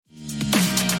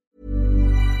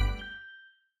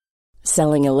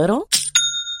Selling a little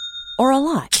or a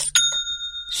lot?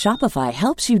 Shopify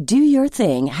helps you do your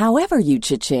thing however you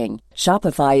cha-ching.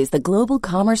 Shopify is the global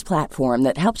commerce platform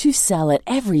that helps you sell at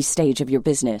every stage of your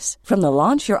business. From the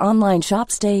launch your online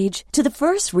shop stage to the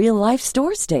first real-life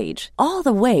store stage, all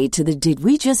the way to the did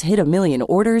we just hit a million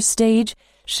orders stage.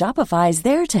 Shopify is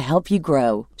there to help you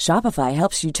grow. Shopify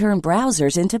helps you turn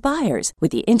browsers into buyers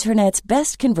with the internet's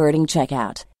best converting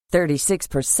checkout.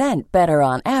 36% better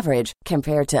on average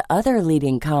compared to other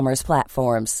leading commerce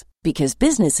platforms. Because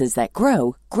businesses that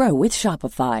grow, grow with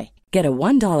Shopify. Get a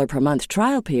 $1 per month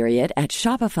trial period at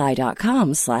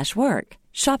shopify.com/work.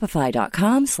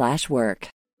 Shopify.com/work.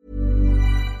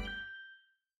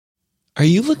 Are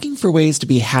you looking for ways to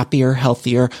be happier,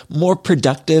 healthier, more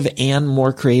productive, and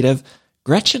more creative?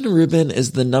 Gretchen Rubin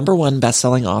is the #1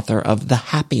 best-selling author of The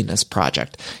Happiness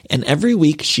Project, and every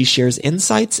week she shares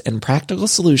insights and practical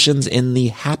solutions in the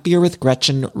Happier with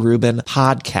Gretchen Rubin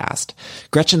podcast.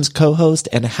 Gretchen's co-host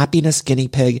and happiness guinea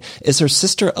pig is her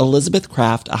sister Elizabeth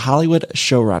Kraft, a Hollywood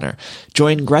showrunner.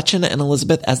 Join Gretchen and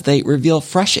Elizabeth as they reveal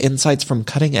fresh insights from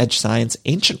cutting-edge science,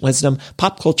 ancient wisdom,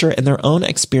 pop culture, and their own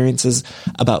experiences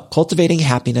about cultivating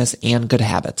happiness and good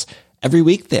habits. Every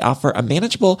week, they offer a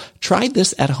manageable,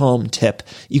 try-this-at-home tip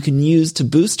you can use to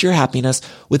boost your happiness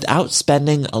without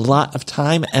spending a lot of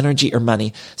time, energy, or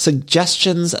money.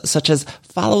 Suggestions such as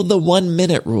follow the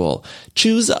 1-minute rule,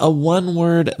 choose a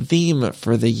one-word theme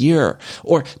for the year,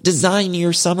 or design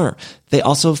your summer. They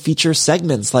also feature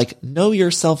segments like Know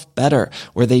Yourself Better,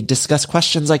 where they discuss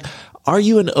questions like, are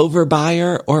you an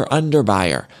overbuyer or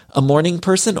underbuyer? A morning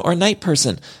person or night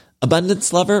person?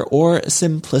 Abundance lover or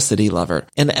simplicity lover.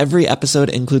 And every episode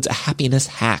includes a happiness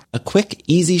hack, a quick,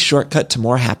 easy shortcut to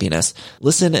more happiness.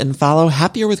 Listen and follow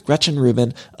Happier with Gretchen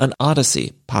Rubin, an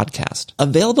Odyssey podcast.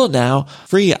 Available now,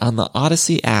 free on the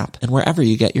Odyssey app and wherever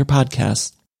you get your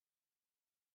podcasts.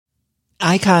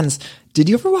 Icons. Did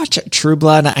you ever watch True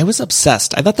Blood? I was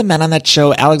obsessed. I thought the men on that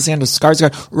show, Alexander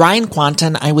Skarsgård, Ryan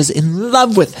Kwanten, I was in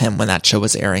love with him when that show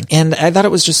was airing. And I thought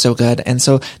it was just so good. And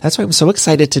so that's why I'm so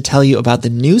excited to tell you about the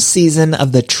new season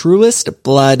of the Truest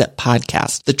Blood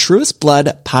podcast. The Truest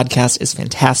Blood podcast is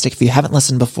fantastic. If you haven't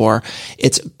listened before,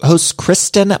 it's hosts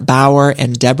Kristen Bauer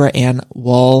and Deborah Ann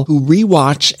Woll, who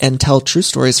rewatch and tell true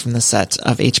stories from the set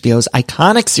of HBO's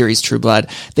iconic series True Blood.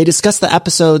 They discuss the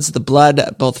episodes, the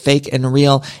blood, both fake and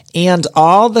real, and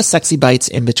all the sexy bites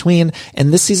in between.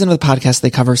 And this season of the podcast, they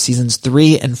cover seasons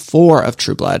 3 and 4 of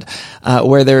True Blood,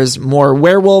 where there's more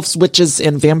werewolves, witches,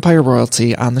 and vampire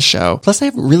royalty on the show. Plus, they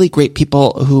have really great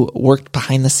people who worked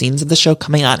behind the scenes of the show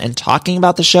coming on and talking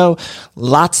about the show.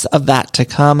 Lots of that to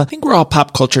come. I think we're all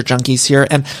pop culture junkies here.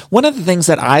 And one of the things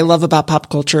that I love about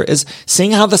pop culture is seeing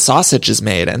how the sausage is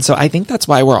made. And so I think that's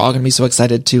why we're all going to be so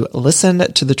excited to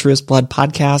listen to the Truest Blood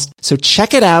podcast. So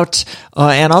check it out.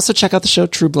 And also check out the show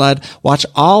True Blood. Watch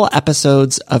all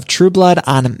episodes of True Blood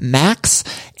on Max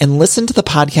and listen to the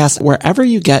podcast wherever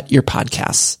you get your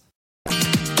podcasts.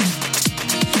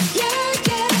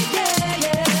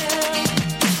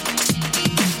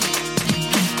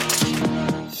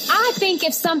 I think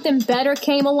if something better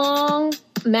came along,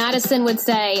 Madison would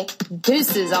say,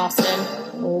 deuces, Austin,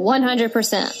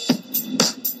 100%.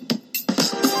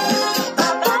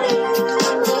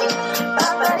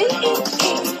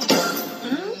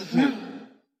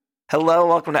 Hello,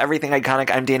 welcome to Everything Iconic.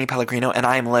 I'm Danny Pellegrino, and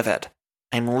I'm livid.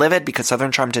 I'm livid because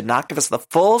Southern Charm did not give us the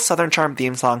full Southern Charm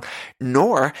theme song,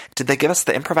 nor did they give us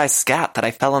the improvised scat that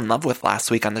I fell in love with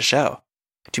last week on the show.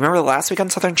 Do you remember last week on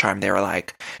Southern Charm, they were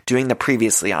like doing the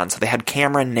previously on, so they had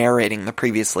Cameron narrating the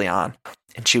previously on,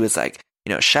 and she was like,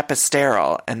 you know, Shep is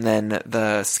sterile, and then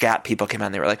the scat people came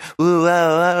on, they were like, ooh,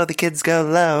 oh, oh, the kids go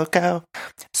loco.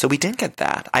 So we didn't get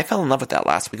that. I fell in love with that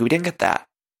last week. We didn't get that.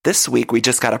 This week, we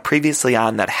just got a previously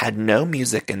on that had no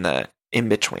music in the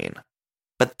in-between.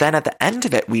 But then at the end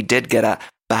of it, we did get a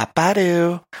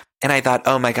ba-ba-doo. And I thought,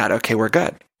 oh my God, okay, we're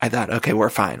good. I thought, okay,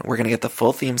 we're fine. We're going to get the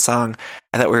full theme song.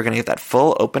 I thought we were going to get that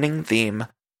full opening theme.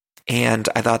 And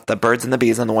I thought the birds and the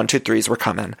bees and the 1, 2, 3s were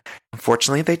coming.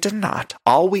 Unfortunately, they did not.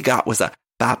 All we got was a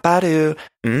ba-ba-doo.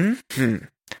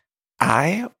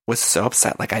 I was so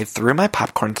upset. Like, I threw my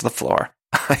popcorn to the floor.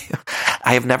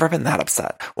 I have never been that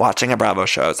upset watching a Bravo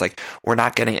show. It's like, we're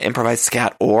not getting an improvised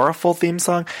scat or a full theme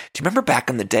song. Do you remember back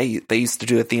in the day, they used to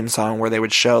do a theme song where they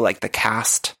would show like the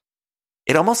cast?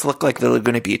 It almost looked like the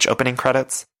Laguna Beach opening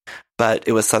credits, but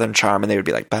it was Southern Charm, and they would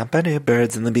be like, ba-ba-doo,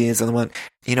 birds and the bees and the one.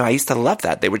 You know, I used to love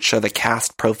that. They would show the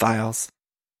cast profiles.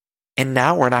 And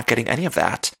now we're not getting any of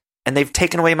that. And they've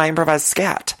taken away my improvised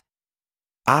scat.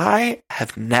 I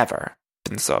have never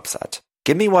been so upset.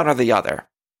 Give me one or the other.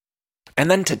 And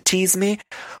then to tease me,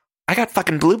 I got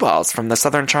fucking blue balls from the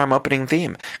Southern Charm opening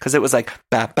theme because it was like,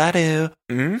 ba-ba-doo,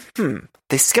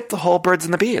 They skipped the whole birds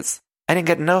and the bees. I didn't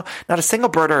get not a single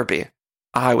bird or a bee.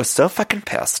 I was so fucking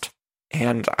pissed.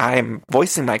 And I'm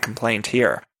voicing my complaint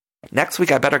here. Next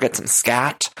week, I better get some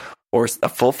scat or a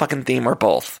full fucking theme or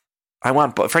both.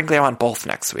 Frankly, I want both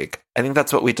next week. I think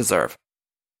that's what we deserve.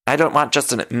 I don't want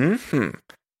just an An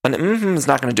is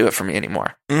not going to do it for me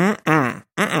anymore. I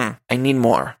need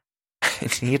more. I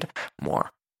need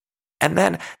more. And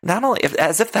then, not only,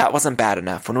 as if that wasn't bad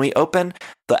enough, when we open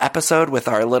the episode with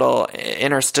our little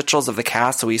interstitials of the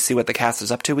cast, so we see what the cast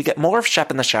is up to, we get more of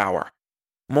Shep in the shower.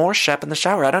 More Shep in the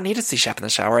shower. I don't need to see Shep in the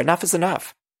shower. Enough is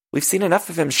enough. We've seen enough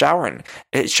of him showering.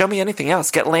 Show me anything else.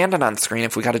 Get Landon on screen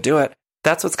if we got to do it.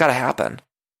 That's what's got to happen.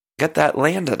 Get that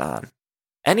Landon on.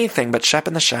 Anything but Shep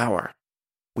in the shower.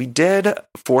 We did,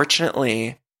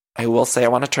 fortunately, I will say I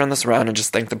want to turn this around and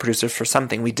just thank the producers for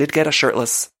something. We did get a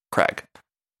shirtless Craig.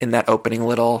 In that opening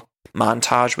little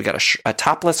montage, we got a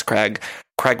topless Craig.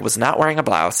 Craig was not wearing a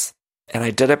blouse, and I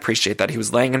did appreciate that. He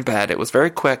was laying in bed. It was very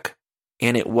quick,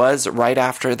 and it was right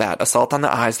after that assault on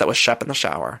the eyes that was Shep in the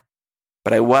shower.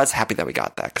 But I was happy that we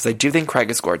got that, because I do think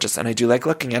Craig is gorgeous, and I do like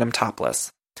looking at him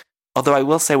topless. Although I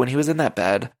will say, when he was in that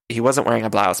bed, he wasn't wearing a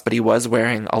blouse, but he was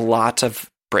wearing a lot of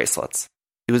bracelets.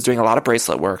 He was doing a lot of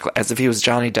bracelet work, as if he was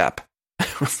Johnny Depp.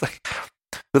 It was like,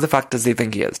 who the fuck does he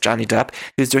think he is? Johnny Depp?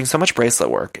 He was doing so much bracelet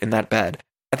work in that bed.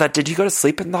 I thought, did you go to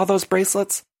sleep in all those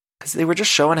bracelets? Because they were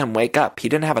just showing him wake up. He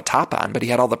didn't have a top on, but he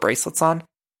had all the bracelets on.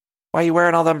 Why are you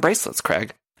wearing all them bracelets,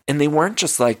 Craig? And they weren't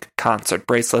just like concert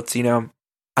bracelets, you know.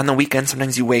 On the weekend,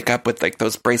 sometimes you wake up with like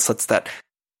those bracelets that,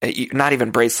 not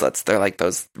even bracelets, they're like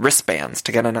those wristbands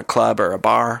to get in a club or a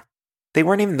bar. They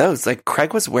weren't even those. Like,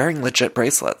 Craig was wearing legit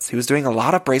bracelets. He was doing a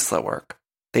lot of bracelet work.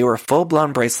 They were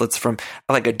full-blown bracelets from,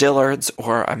 like, a Dillard's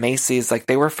or a Macy's. Like,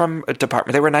 they were from a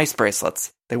department. They were nice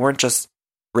bracelets. They weren't just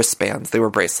wristbands. They were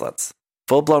bracelets.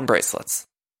 Full-blown bracelets.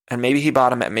 And maybe he bought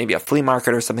them at maybe a flea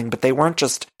market or something, but they weren't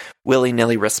just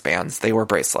willy-nilly wristbands. They were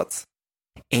bracelets.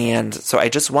 And so I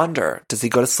just wonder, does he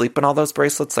go to sleep in all those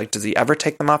bracelets? Like, does he ever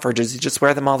take them off, or does he just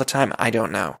wear them all the time? I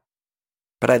don't know.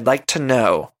 But I'd like to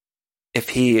know if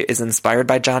he is inspired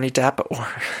by Johnny Depp, or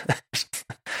I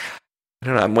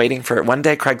don't know, I'm waiting for it. One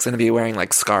day Craig's going to be wearing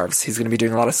like scarves. He's going to be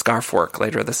doing a lot of scarf work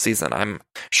later this season. I'm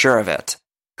sure of it,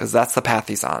 because that's the path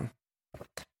he's on.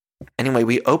 Anyway,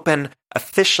 we open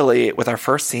officially with our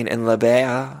first scene in Le Bay.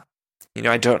 You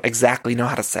know, I don't exactly know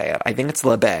how to say it. I think it's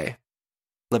Le Bay.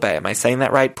 Le Bay. Am I saying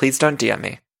that right? Please don't DM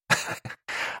me.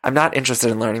 I'm not interested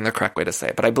in learning the correct way to say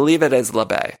it, but I believe it is Le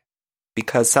Bay,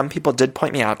 because some people did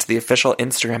point me out to the official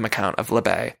Instagram account of Le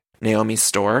Bay, Naomi's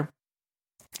store.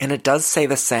 And it does say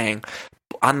the saying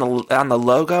on the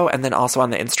logo, and then also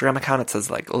on the Instagram account, it says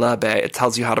like Le Bay. It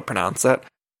tells you how to pronounce it.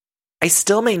 I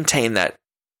still maintain that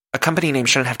a company name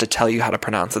shouldn't have to tell you how to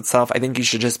pronounce itself. I think you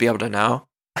should just be able to know.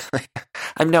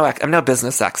 I'm no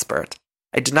business expert.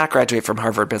 I did not graduate from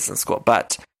Harvard Business School,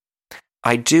 but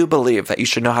I do believe that you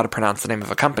should know how to pronounce the name of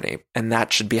a company, and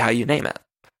that should be how you name it.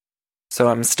 So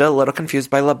I'm still a little confused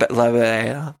by Le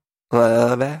Bay,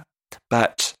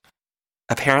 but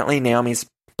apparently Naomi's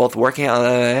both working at Le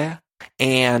Bay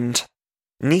and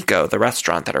Nico, the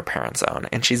restaurant that her parents own,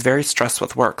 and she's very stressed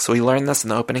with work. So we learned this in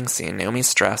the opening scene. Naomi's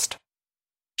stressed.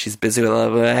 She's busy with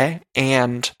Le Bay,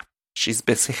 and she's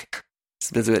busy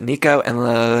with Nico and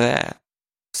Le Bay.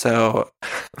 So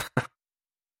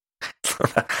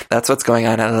that's what's going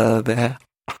on at Le Bay.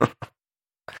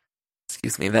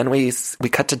 Excuse me. Then we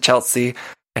cut to Chelsea,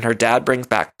 and her dad brings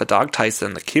back the dog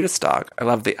Tyson, the cutest dog.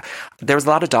 There was a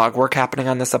lot of dog work happening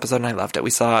on this episode, and I loved it. We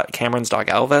saw Cameron's dog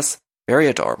Elvis, very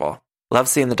adorable. Love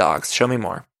seeing the dogs. Show me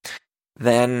more.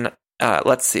 Then,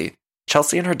 let's see.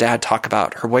 Chelsea and her dad talk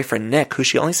about her boyfriend Nick, who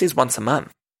she only sees once a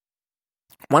month.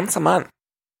 Once a month.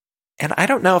 And I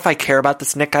don't know if I care about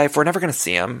this Nick guy if we're never going to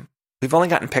see him. We've only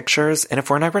gotten pictures, and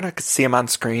if we're never going to see him on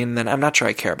screen, then I'm not sure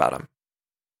I care about him.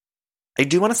 I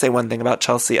do want to say one thing about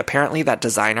Chelsea. Apparently that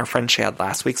designer friend she had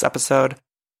last week's episode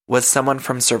was someone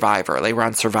from Survivor. They were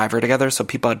on Survivor together, so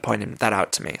people had pointed that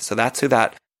out to me. So that's who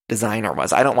that designer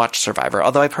was. I don't watch Survivor,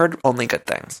 although I've heard only good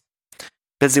things.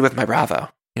 Busy with my Bravo.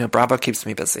 You know, Bravo keeps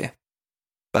me busy.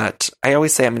 But I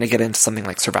always say I'm going to get into something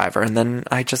like Survivor, and then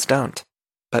I just don't.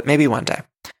 But maybe one day.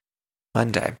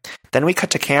 One day. Then we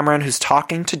cut to Cameron, who's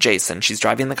talking to Jason. She's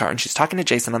driving the car, and she's talking to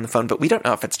Jason on the phone, but we don't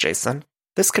know if it's Jason.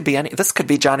 This could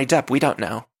be Johnny Depp. We don't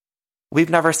know. We've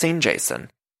never seen Jason.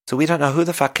 So we don't know who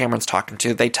the fuck Cameron's talking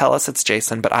to. They tell us it's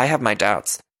Jason, but I have my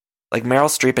doubts. Like Meryl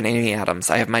Streep and Amy Adams,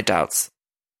 I have my doubts.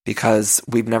 Because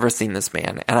we've never seen this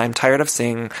man. And I'm tired of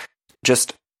seeing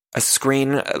just a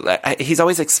screen. He's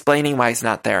always explaining why he's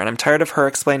not there, and I'm tired of her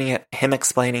explaining it, him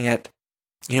explaining it.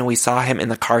 You know, we saw him in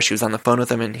the car. She was on the phone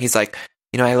with him, and he's like,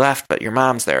 you know, I left, but your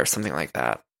mom's there, or something like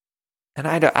that. And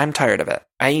I'm tired of it.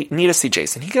 I need to see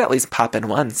Jason. He could at least pop in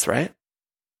once, right?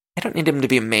 I don't need him to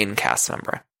be a main cast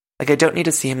member. Like, I don't need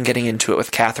to see him getting into it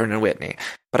with Catherine and Whitney,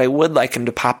 but I would like him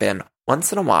to pop in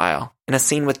once in a while in a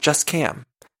scene with just Cam.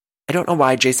 I don't know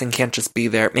why Jason can't just be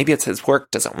there. Maybe it's his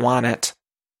work doesn't want it,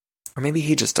 or maybe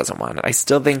he just doesn't want it. I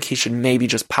still think he should maybe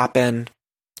just pop in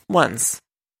once.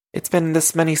 It's been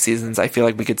this many seasons, I feel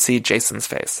like we could see Jason's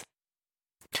face.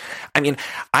 I mean,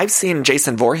 I've seen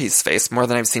Jason Voorhees' face more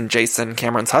than I've seen Jason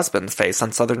Cameron's husband's face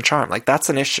on Southern Charm. Like, that's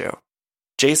an issue.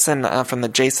 Jason, from the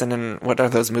Jason and what are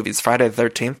those movies, Friday the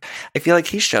 13th, I feel like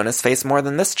he's shown his face more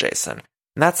than this Jason.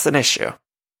 And that's an issue.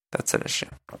 That's an issue.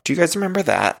 Do you guys remember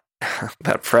that?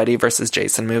 That Freddy versus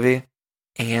Jason movie?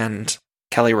 And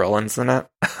Kelly Rowland's in it.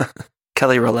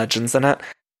 Kelly Rowland's in it.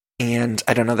 And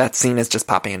I don't know, that scene is just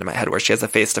popping into my head where she has a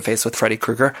face-to-face with Freddy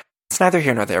Krueger. It's neither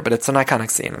here nor there, but it's an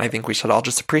iconic scene, and I think we should all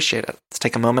just appreciate it. Let's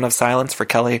take a moment of silence for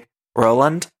Kelly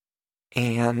Rowland,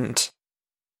 and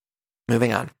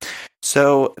moving on.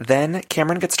 So then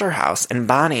Cameron gets to her house, and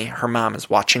Bonnie, her mom, is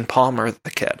watching Palmer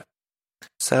the kid.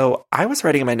 So I was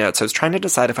writing in my notes, I was trying to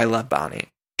decide if I love Bonnie.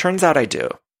 Turns out I do.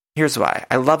 Here's why.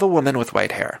 I love a woman with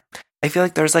white hair. I feel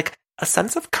like there's like a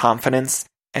sense of confidence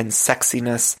and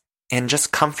sexiness and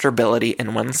just comfortability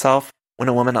in oneself when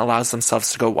a woman allows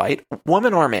themselves to go white,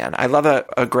 woman or man. I love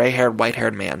a gray-haired,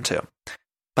 white-haired man too.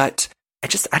 But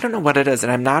I don't know what it is,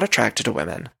 and I'm not attracted to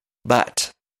women.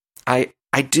 But I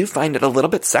do find it a little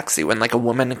bit sexy when like a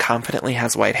woman confidently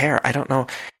has white hair. I don't know.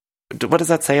 What does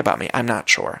that say about me? I'm not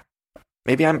sure.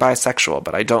 Maybe I'm bisexual,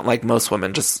 but I don't like most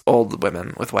women, just old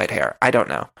women with white hair. I don't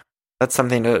know. That's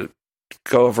something to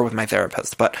go over with my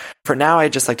therapist. But for now,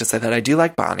 I'd just like to say that I do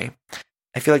like Bonnie.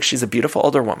 I feel like she's a beautiful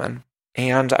older woman,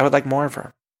 and I would like more of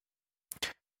her.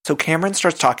 So Cameron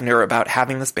starts talking to her about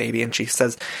having this baby, and she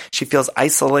says she feels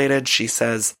isolated. She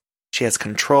says she has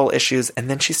control issues, and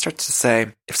then she starts to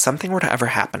say, if something were to ever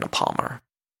happen to Palmer.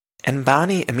 And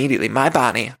Bonnie immediately, my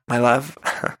Bonnie, my love,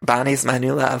 Bonnie's my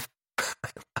new love.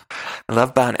 I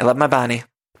love Bonnie. I love my Bonnie.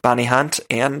 Bonnie Hunt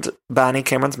and Bonnie,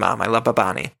 Cameron's mom. I love my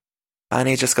Bonnie.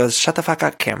 Bonnie just goes, shut the fuck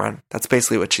up, Cameron. That's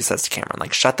basically what she says to Cameron.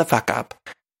 Like, shut the fuck up.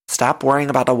 Stop worrying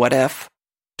about a what if.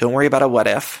 Don't worry about a what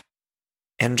if.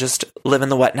 And just live in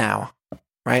the what now.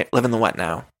 Right? Live in the what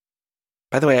now.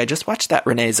 By the way, I just watched that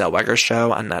Renee Zellweger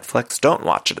show on Netflix. Don't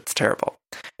watch it. It's terrible.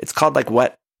 It's called like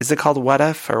what? Is it called What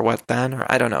If or What Then? Or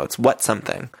I don't know. It's What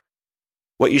Something.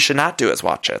 What you should not do is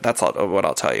watch it. That's what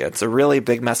I'll tell you. It's a really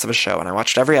big mess of a show. And I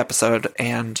watched every episode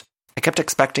and I kept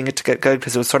expecting it to get good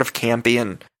because it was sort of campy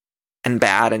and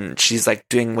bad. And she's like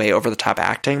doing way over the top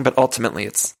acting. But ultimately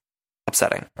it's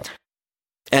upsetting.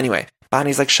 Anyway,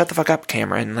 Bonnie's like, shut the fuck up,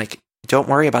 Cameron. Like, don't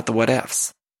worry about the what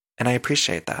ifs. And I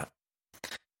appreciate that.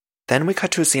 Then we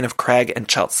cut to a scene of Craig and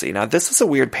Chelsea. Now, this is a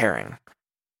weird pairing.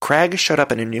 Craig showed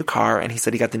up in a new car, and he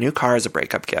said he got the new car as a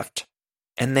breakup gift.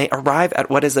 And they arrive at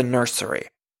what is a nursery.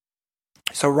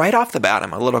 So right off the bat,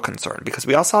 I'm a little concerned, because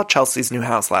we all saw Chelsea's new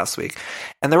house last week,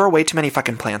 and there were way too many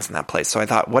fucking plants in that place. So I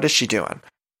thought, what is she doing?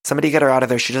 Somebody get her out of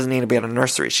there. She doesn't need to be at a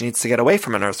nursery. She needs to get away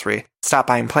from a nursery. Stop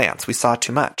buying plants. We saw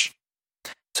too much.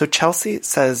 So Chelsea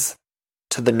says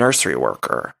to the nursery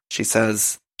worker, she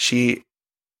says she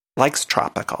likes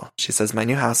tropical. She says, my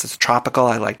new house is tropical.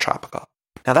 I like tropical.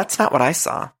 Now, that's not what I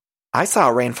saw. I saw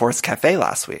a rainforest cafe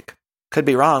last week. Could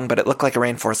be wrong, but it looked like a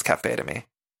rainforest cafe to me.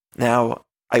 Now,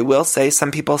 I will say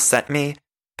some people sent me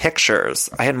pictures.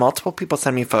 I had multiple people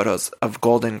send me photos of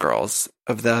Golden Girls,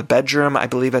 of the bedroom. I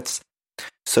believe it's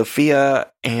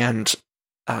Sophia and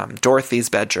Dorothy's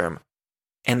bedroom.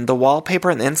 And the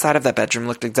wallpaper on the inside of that bedroom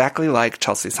looked exactly like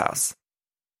Chelsea's house.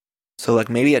 So, like,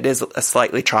 maybe it is a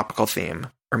slightly tropical theme,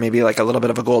 or maybe like a little bit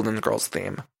of a Golden Girls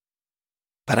theme.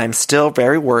 But I'm still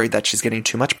very worried that she's getting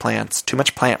too much plants, too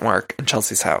much plant work in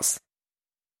Chelsea's house.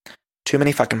 Too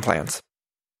many fucking plants.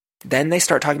 Then they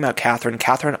start talking about Catherine.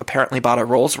 Catherine apparently bought a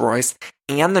Rolls Royce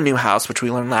and the new house, which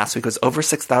we learned last week was over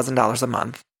 $6,000 a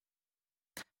month.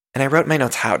 And I wrote in my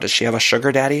notes, how? Does she have a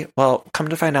sugar daddy? Well, come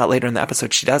to find out later in the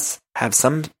episode, she does have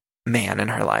some man in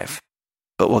her life.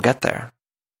 But we'll get there.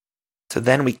 So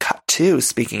then we cut to,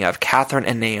 speaking of, Catherine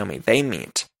and Naomi. They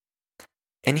meet.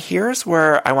 And here's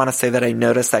where I want to say that I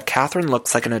noticed that Catherine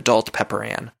looks like an adult Pepper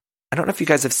Ann. I don't know if you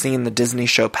guys have seen the Disney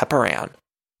show Pepper Ann.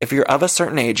 If you're of a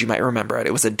certain age, you might remember it.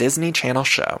 It was a Disney Channel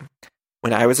show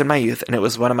when I was in my youth, and it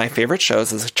was one of my favorite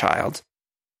shows as a child.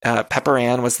 Pepper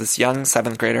Ann was this young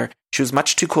 7th grader. She was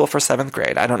much too cool for 7th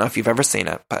grade. I don't know if you've ever seen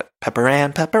it, but Pepper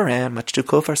Ann, much too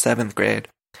cool for 7th grade.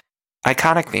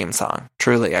 Iconic theme song,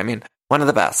 truly. I mean, one of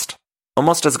the best.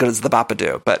 Almost as good as the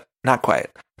Bapadoo, but not quite.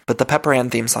 But the Pepper Ann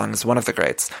theme song is one of the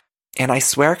greats. And I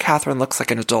swear Catherine looks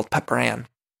like an adult Pepper Ann.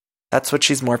 That's what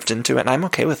she's morphed into, and I'm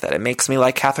okay with it. It makes me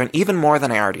like Catherine even more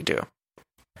than I already do.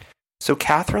 So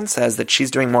Catherine says that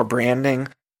she's doing more branding,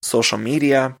 social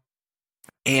media,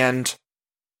 and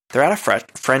they're at a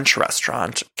French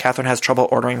restaurant. Catherine has trouble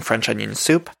ordering French onion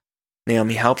soup.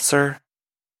 Naomi helps her.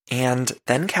 And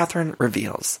then Catherine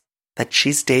reveals that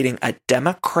she's dating a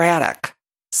Democratic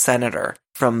senator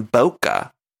from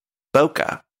Boca.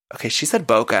 Boca. Okay, she said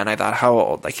Boca, and I thought, how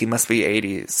old? Like, he must be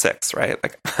 86, right?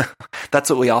 Like, that's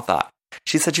what we all thought.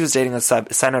 She said she was dating a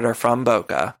senator from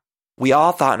Boca. We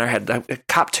all thought in our head,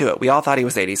 cop to it, we all thought he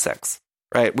was 86,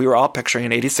 right? We were all picturing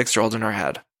an 86-year-old in our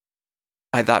head.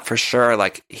 I thought for sure,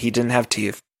 like, he didn't have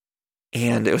teeth,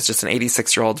 and it was just an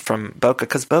 86-year-old from Boca.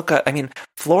 Because Boca, I mean,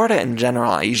 Florida in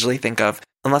general, I usually think of,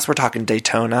 unless we're talking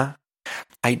Daytona,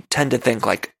 I tend to think,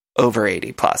 like, over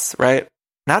 80 plus, right?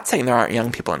 Not saying there aren't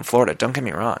young people in Florida, don't get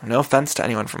me wrong. No offense to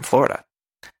anyone from Florida.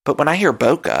 But when I hear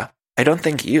Boca, I don't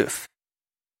think youth,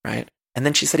 right? And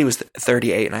then she said he was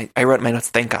 38, and I wrote in my notes,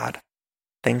 thank God.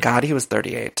 Thank God he was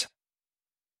 38.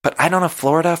 But I don't know,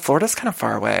 Florida's kind of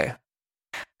far away.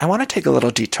 I want to take a little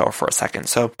detour for a second.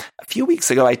 So a few weeks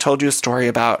ago, I told you a story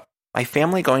about my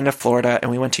family going to Florida,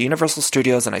 and we went to Universal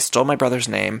Studios, and I stole my brother's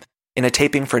name in a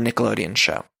taping for a Nickelodeon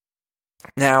show.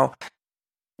 Now,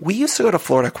 we used to go to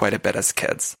Florida quite a bit as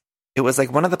kids. It was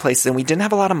like one of the places, and we didn't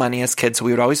have a lot of money as kids, so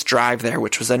we would always drive there,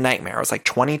 which was a nightmare. It was like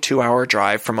 22-hour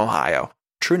drive from Ohio.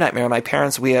 True nightmare. My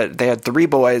parents, they had 3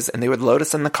 boys, and they would load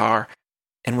us in the car,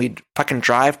 and we'd fucking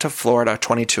drive to Florida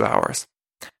 22 hours.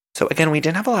 So again, we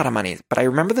didn't have a lot of money, but I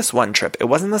remember this one trip. It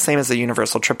wasn't the same as the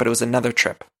Universal trip, but it was another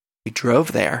trip. We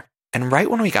drove there, and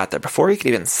right when we got there, before we could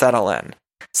even settle in,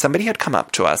 somebody had come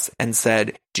up to us and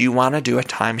said, do you want to do a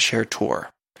timeshare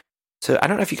tour? So I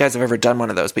don't know if you guys have ever done one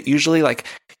of those, but usually like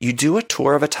you do a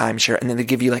tour of a timeshare and then they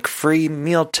give you like free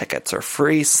meal tickets or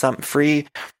free,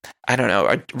 I don't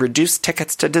know, reduced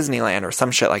tickets to Disneyland or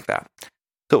some shit like that.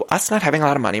 So us not having a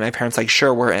lot of money, my parents like,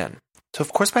 sure, we're in. So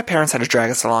of course my parents had to drag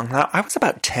us along. Now I was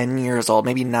about 10 years old,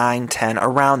 maybe 9, 10,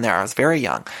 around there. I was very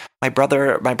young. My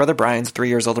brother Brian's 3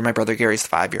 years older. My brother Gary's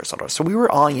 5 years older. So we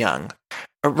were all young,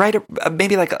 right?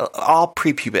 Maybe like all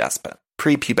prepubescent,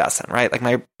 right? Like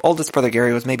my oldest brother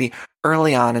Gary was maybe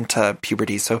early on into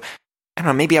puberty. So I don't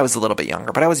know, maybe I was a little bit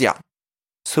younger, but I was young.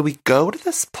 So we go to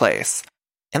this place,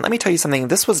 and let me tell you something.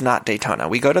 This was not Daytona.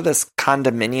 We go to this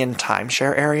condominium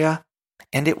timeshare area,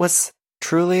 and it was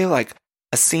truly like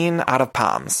a scene out of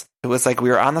Palms. It was like we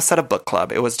were on the set of Book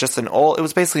Club. It was just it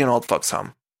was basically an old folks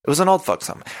home. It was an old folks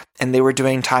home, and they were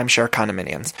doing timeshare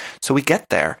condominiums. So we get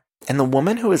there, and the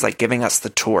woman who was like giving us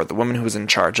the tour, the woman who was in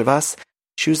charge of us,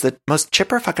 she was the most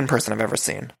chipper fucking person I've ever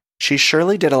seen. She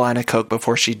surely did a line of coke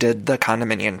before she did the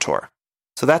condominium tour.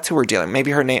 So that's who we're dealing.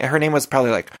 Maybe her name was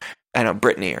probably like, I don't know,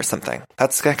 Brittany or something.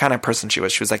 That's the kind of person she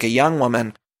was. She was like a young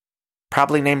woman,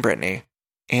 probably named Brittany.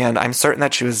 And I'm certain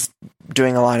that she was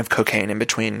doing a line of cocaine in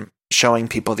between showing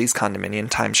people these condominium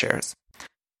timeshares.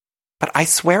 But I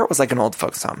swear it was like an old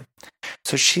folks home.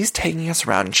 So she's taking us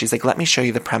around and she's like, let me show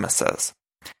you the premises.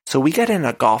 So we get in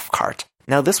a golf cart.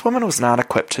 Now, this woman was not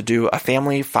equipped to do a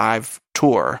family 5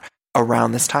 tour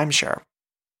around this timeshare.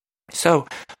 So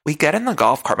we get in the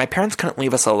golf cart. My parents couldn't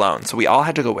leave us alone, so we all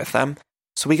had to go with them.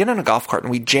 So we get in a golf cart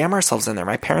and we jam ourselves in there.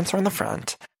 My parents are in the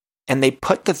front, and they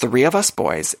put the 3 of us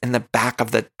boys in the back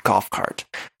of the golf cart.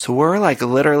 So we're like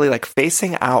literally like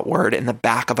facing outward in the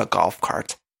back of a golf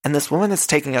cart. And this woman is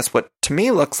taking us what to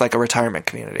me looks like a retirement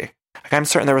community. Like I'm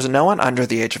certain there was no one under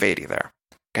the age of 80 there.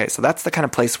 Okay, so that's the kind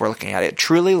of place we're looking at. It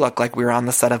truly looked like we were on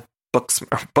the set of Book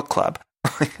Club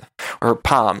or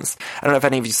Palms. I don't know if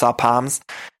any of you saw Palms,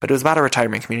 but it was about a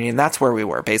retirement community, and that's where we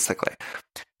were, basically.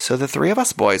 So the 3 of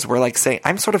us boys were like saying,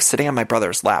 I'm sort of sitting on my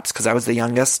brother's laps because I was the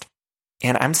youngest,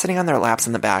 and I'm sitting on their laps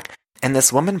in the back, and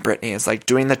this woman, Brittany, is like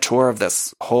doing the tour of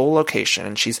this whole location,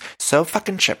 and she's so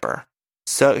fucking chipper.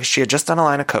 So she had just done a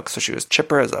line of coke, so she was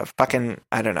chipper as a fucking,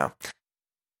 I don't know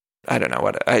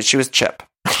what, she was chip.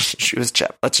 She was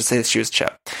chip. Let's just say that she was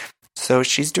chip. So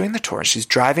she's doing the tour. She's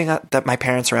driving my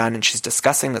parents around, and she's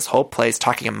discussing this whole place,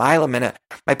 talking a mile a minute.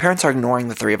 My parents are ignoring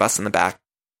the 3 of us in the back.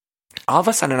 All of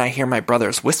a sudden, I hear my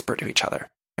brothers whisper to each other.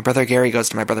 My brother Gary goes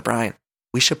to my brother Brian,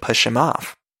 we should push him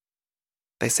off.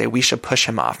 They say we should push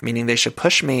him off, meaning they should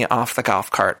push me off the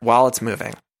golf cart while it's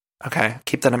moving. Okay,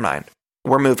 keep that in mind.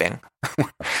 We're moving.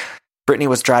 Brittany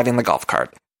was driving the golf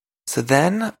cart. So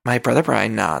then my brother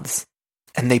Brian nods,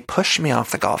 and they push me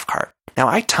off the golf cart. Now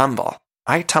I tumble.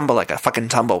 I tumble like a fucking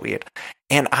tumbleweed.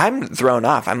 And I'm thrown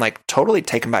off. I'm like totally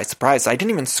taken by surprise. I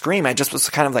didn't even scream. I just was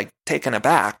kind of like taken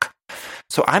aback.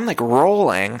 So I'm like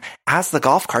rolling as the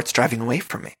golf cart's driving away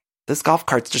from me. This golf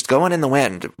cart's just going in the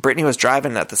wind. Brittany was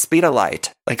driving at the speed of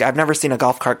light. Like, I've never seen a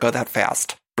golf cart go that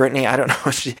fast. Brittany, I don't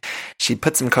know, she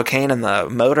put some cocaine in the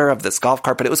motor of this golf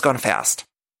cart, but it was going fast.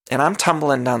 And I'm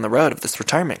tumbling down the road of this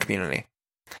retirement community.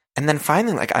 And then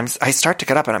finally, like, I start to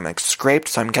get up and I'm like scraped.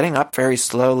 So I'm getting up very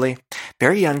slowly,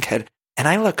 very young kid. And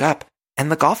I look up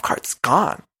and the golf cart's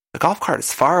gone. The golf cart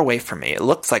is far away from me. It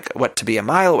looks like what to be a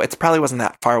mile away. It probably wasn't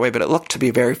that far away, but it looked to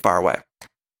be very far away.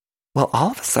 Well,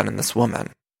 all of a sudden, this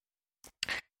woman,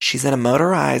 she's in a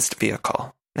motorized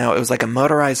vehicle. Now, it was like a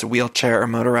motorized wheelchair or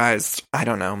motorized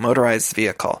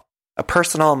vehicle. A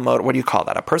personal, what do you call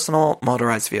that? A personal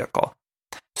motorized vehicle.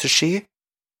 So she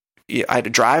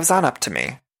drives on up to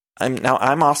me.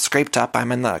 I'm all scraped up.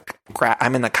 I'm in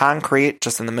the concrete,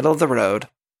 just in the middle of the road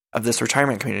of this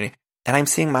retirement community. And I'm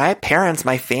seeing my parents,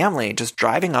 my family, just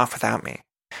driving off without me.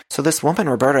 So this woman,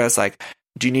 Roberta, is like,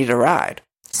 do you need a ride?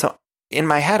 So in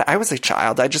my head, I was a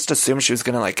child. I just assumed she was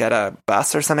going to like get a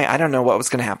bus or something. I don't know what was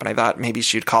going to happen. I thought maybe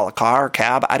she'd call a car or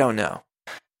cab. I don't know.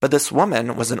 But this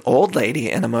woman was an old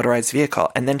lady in a motorized vehicle.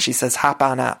 And then she says, hop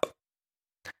on up.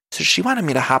 So she wanted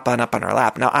me to hop on up on her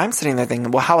lap. Now I'm sitting there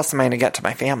thinking, well, how else am I going to get to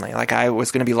my family? Like, I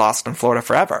was going to be lost in Florida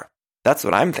forever. That's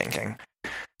what I'm thinking.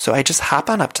 So I just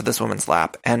hop on up to this woman's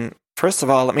lap. And first of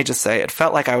all, let me just say, it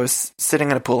felt like I was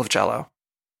sitting in a pool of Jell-O.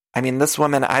 I mean, this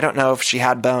woman, I don't know if she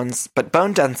had bones, but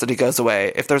bone density goes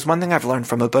away. If there's one thing I've learned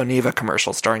from a Boniva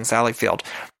commercial starring Sally Field,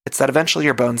 it's that eventually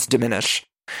your bones diminish.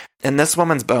 And this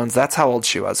woman's bones, that's how old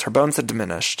she was. Her bones had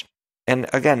diminished. And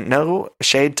again, no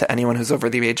shade to anyone who's over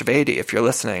the age of 80 if you're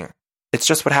listening. It's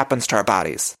just what happens to our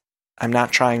bodies. I'm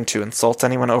not trying to insult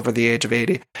anyone over the age of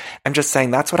 80. I'm just saying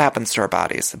that's what happens to our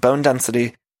bodies. Bone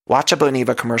density. Watch a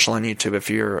Boniva commercial on YouTube if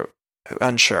you're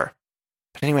unsure.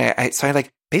 But anyway,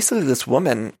 basically this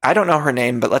woman, I don't know her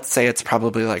name, but let's say it's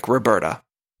probably like Roberta.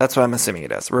 That's what I'm assuming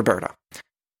it is, Roberta.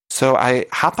 So I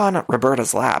hop on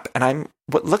Roberta's lap and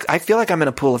I feel like I'm in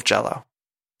a pool of Jell-O.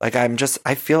 Like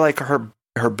I feel like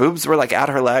her boobs were like at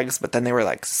her legs, but then they were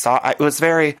like, it was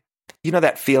very, you know,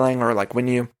 that feeling, or like when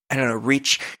you, I don't know,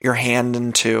 reach your hand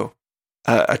into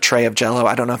a tray of Jell-O.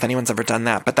 I don't know if anyone's ever done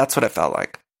that, but that's what it felt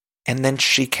like. And then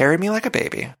she carried me like a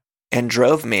baby and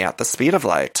drove me at the speed of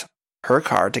light, her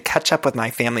car, to catch up with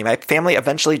my family. My family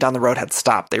eventually down the road had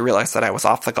stopped. They realized that I was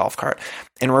off the golf cart.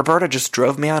 And Roberta just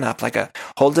drove me on up,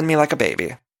 holding me like a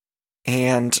baby.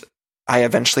 And I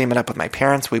eventually met up with my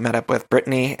parents. We met up with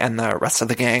Brittany and the rest of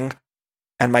the gang.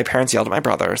 And my parents yelled at my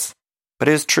brothers. But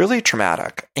it was truly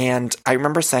traumatic. And I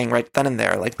remember saying right then and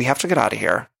there, like, we have to get out of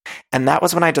here. And that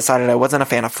was when I decided I wasn't a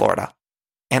fan of Florida.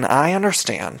 And I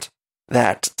understand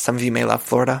that some of you may love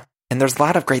Florida. And there's a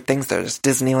lot of great things there. There's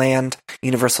Disneyland,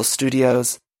 Universal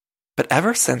Studios. But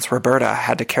ever since Roberta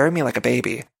had to carry me like a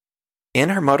baby in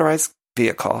her motorized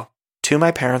vehicle to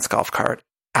my parents' golf cart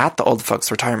at the old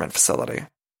folks retirement facility,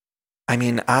 I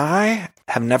mean, I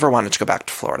have never wanted to go back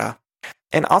to Florida.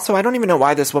 And also, I don't even know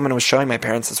why this woman was showing my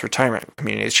parents this retirement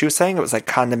community. She was saying it was like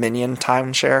condominium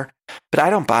timeshare, but I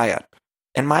don't buy it.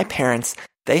 And my parents,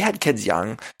 they had kids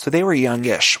young, so they were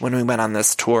youngish when we went on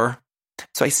this tour.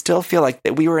 So I still feel like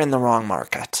that we were in the wrong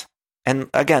market. And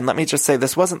again, let me just say,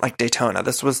 this wasn't like Daytona.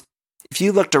 This was, if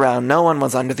you looked around, no one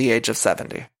was under the age of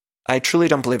 70. I truly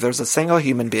don't believe there's a single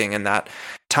human being in that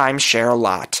timeshare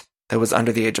lot that was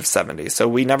under the age of 70. So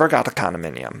we never got a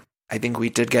condominium. I think we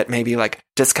did get maybe like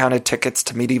discounted tickets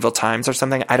to medieval times or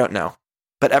something. I don't know.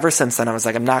 But ever since then, I was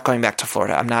like, I'm not going back to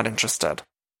Florida. I'm not interested.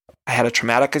 I had a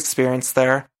traumatic experience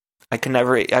there. I've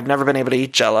never been able to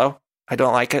eat Jell-O. I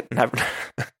don't like it. Never.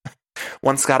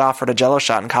 Once got offered a Jell-O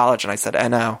shot in college, and I said,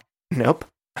 no. Nope.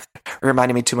 It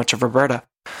reminded me too much of Roberta.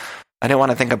 I didn't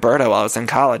want to think of Berta while I was in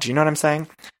college. You know what I'm saying?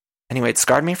 Anyway, it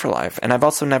scarred me for life. And I've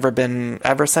also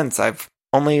ever since, I've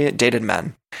only dated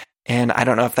men. And I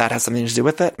don't know if that has something to do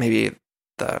with it. Maybe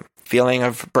the feeling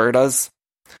of Berta's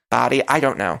body. I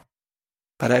don't know.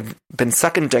 But I've been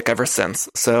sucking dick ever since.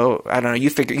 So I don't know. You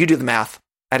do the math.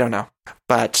 I don't know.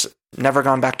 But never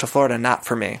gone back to Florida. Not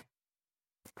for me.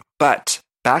 But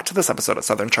back to this episode of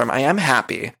Southern Charm. I am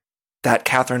happy that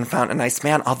Catherine found a nice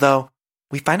man. Although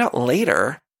we find out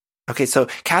later. Okay, so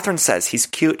Catherine says he's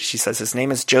cute. She says his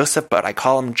name is Joseph, but I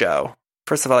call him Joe.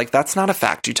 First of all, that's not a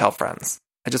fact you tell friends.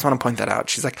 I just want to point that out.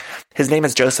 She's like, his name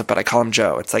is Joseph, but I call him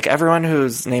Joe. It's like everyone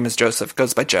whose name is Joseph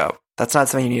goes by Joe. That's not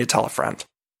something you need to tell a friend.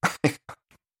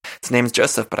 His name is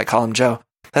Joseph, but I call him Joe.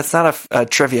 That's not a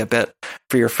trivia bit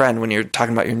for your friend when you're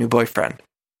talking about your new boyfriend.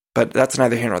 But that's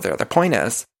neither here nor there. The point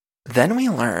is, then we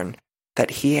learn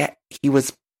that he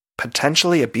was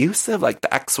potentially abusive. Like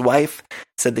the ex-wife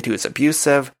said that he was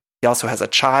abusive. He also has a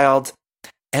child.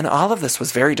 And all of this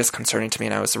was very disconcerting to me.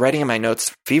 And I was writing in my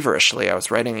notes feverishly. I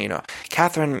was writing,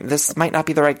 Catherine, this might not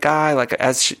be the right guy. Like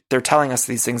they're telling us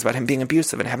these things about him being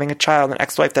abusive and having a child and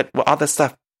ex-wife, all this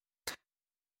stuff.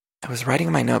 I was writing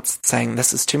in my notes saying,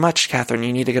 this is too much, Catherine.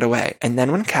 You need to get away. And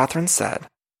then when Catherine said,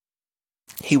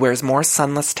 he wears more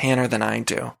sunless tanner than I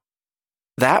do,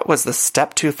 that was the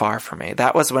step too far for me.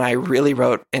 That was when I really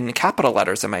wrote in capital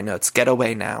letters in my notes, get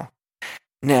away now.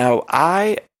 Now,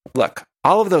 look,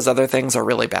 all of those other things are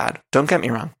really bad. Don't get me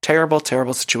wrong. Terrible,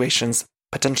 terrible situations,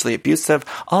 potentially abusive.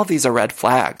 All of these are red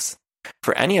flags.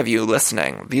 For any of you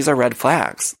listening, these are red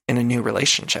flags in a new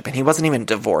relationship. And he wasn't even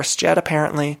divorced yet,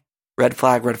 apparently. Red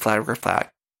flag, red flag, red flag.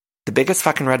 The biggest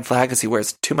fucking red flag is he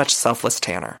wears too much selfless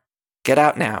tanner. Get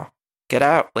out now. Get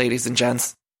out, ladies and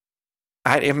gents.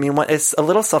 I mean, it's a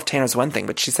little self-tanner is one thing,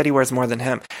 but she said he wears more than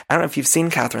him. I don't know if you've seen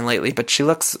Catherine lately, but she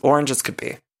looks orange as could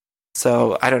be.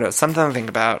 So, I don't know, something to think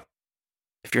about.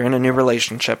 If you're in a new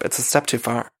relationship, it's a step too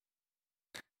far.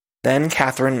 Then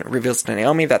Catherine reveals to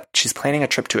Naomi that she's planning a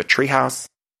trip to a treehouse.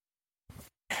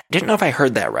 I didn't know if I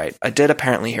heard that right. I did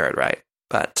apparently hear it right,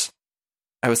 but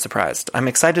I was surprised. I'm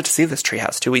excited to see this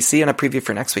treehouse, too. We see in a preview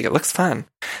for next week. It looks fun.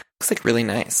 Looks like really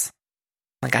nice.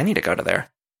 Like, I need to go to there.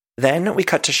 Then we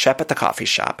cut to Shep at the coffee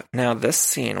shop. Now, this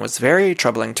scene was very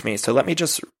troubling to me, so let me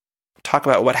just talk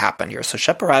about what happened here. So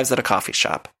Shep arrives at a coffee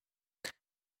shop.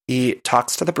 He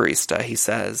talks to the barista. He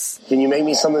says, can you make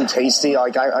me something tasty?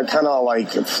 Like, I kind of like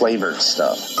flavored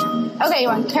stuff. Okay, you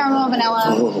want caramel,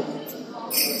 vanilla?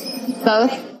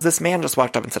 Both? This man just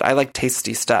walked up and said, I like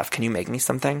tasty stuff. Can you make me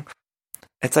something?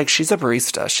 It's like she's a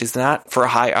barista. She's not for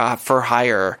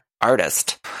hire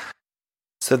artist.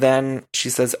 So then she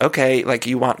says, okay, like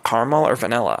you want caramel or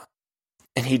vanilla?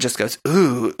 And he just goes,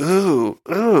 ooh, ooh,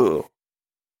 ooh.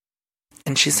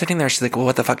 And she's sitting there. She's like, well,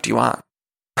 what the fuck do you want?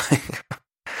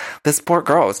 This poor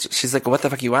girl, she's like, what the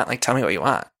fuck do you want? Like, tell me what you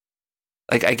want.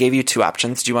 Like, I gave you two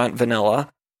options. Do you want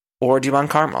vanilla or do you want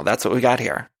caramel? That's what we got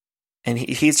here. And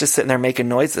he's just sitting there making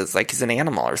noises like he's an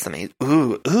animal or something.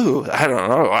 Ooh, ooh, I don't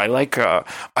know. I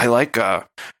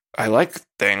like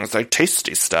things like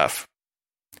tasty stuff.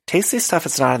 Tasty stuff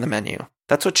is not on the menu.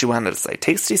 That's what you wanted to say.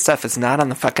 Tasty stuff is not on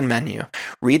the fucking menu.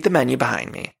 Read the menu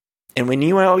behind me. And when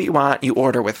you know what you want, you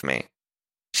order with me.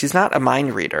 She's not a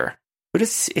mind reader. Who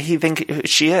does he think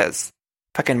she is?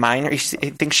 Fucking mind reader? He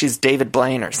thinks she's David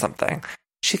Blaine or something.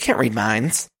 She can't read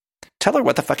minds. Tell her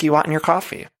what the fuck you want in your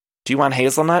coffee. Do you want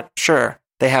hazelnut? Sure,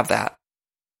 they have that.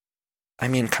 I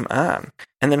mean, come on.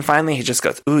 And then finally he just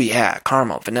goes, ooh yeah,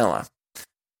 caramel, vanilla.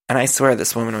 And I swear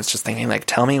this woman was just thinking, like,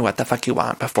 tell me what the fuck you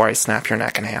want before I snap your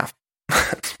neck in half.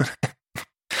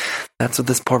 That's what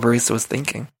this poor barista was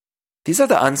thinking. These are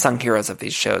the unsung heroes of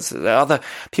these shows. All the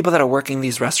people that are working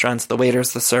these restaurants, the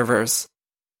waiters, the servers,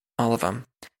 all of them.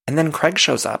 And then Craig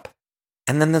shows up,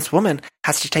 and then this woman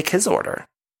has to take his order.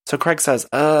 So Craig says,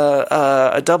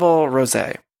 a double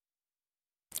rosé.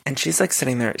 And she's like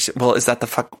sitting there, well, is that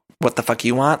what the fuck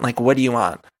you want? Like, what do you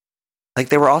want? Like,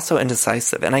 they were also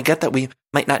indecisive. And I get that we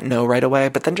might not know right away,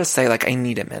 but then just say, like, I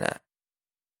need a minute.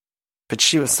 But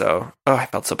she was I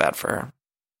felt so bad for her.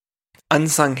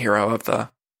 Unsung hero of the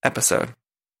episode.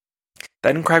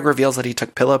 Then Craig reveals that he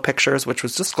took pillow pictures, which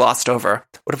was just glossed over.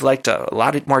 Would have liked a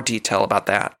lot more detail about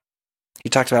that. He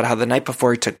talked about how the night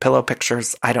before he took pillow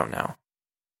pictures. I don't know.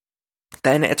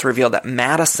 Then it's revealed that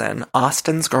Madison,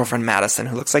 Austin's girlfriend Madison,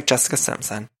 who looks like Jessica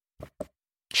Simpson,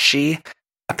 she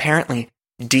apparently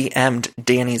DM'd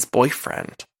Danny's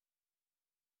boyfriend.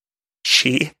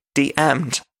 She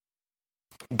DM'd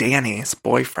Danny's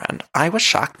boyfriend. I was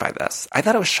shocked by this. I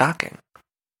thought it was shocking.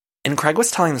 And Craig was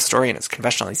telling the story in his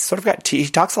confessional. He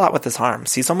talks a lot with his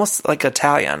arms. He's almost like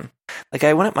Italian. Like,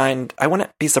 I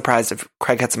wouldn't be surprised if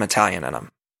Craig had some Italian in him.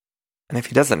 And if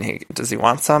he doesn't, does he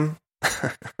want some?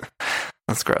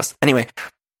 That's gross. Anyway,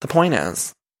 the point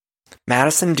is,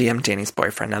 Madison DM'd Danny's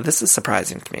boyfriend. Now, this is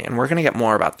surprising to me, and we're going to get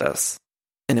more about this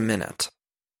in a minute.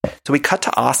 So we cut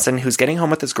to Austin, who's getting home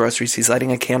with his groceries. He's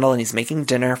lighting a candle, and he's making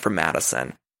dinner for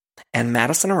Madison. And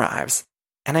Madison arrives,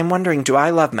 and I'm wondering, do I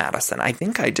love Madison? I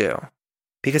think I do.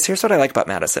 Because here's what I like about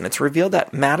Madison. It's revealed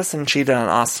that Madison cheated on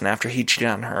Austin after he cheated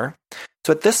on her.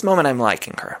 So at this moment, I'm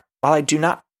liking her. While I do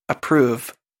not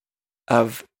approve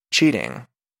of cheating,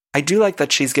 I do like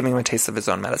that she's giving him a taste of his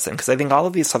own medicine, because I think all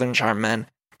of these Southern Charm men,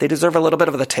 they deserve a little bit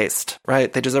of the taste,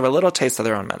 right? They deserve a little taste of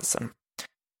their own medicine.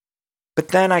 But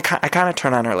then I kind of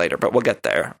turn on her later, but we'll get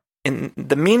there. In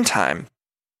the meantime,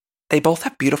 they both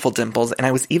have beautiful dimples, and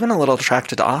I was even a little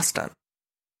attracted to Austin.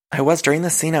 I was during the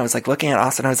scene. I was like looking at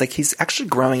Austin. I was like, he's actually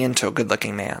growing into a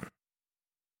good-looking man,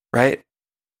 right?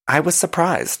 I was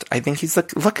surprised. I think he's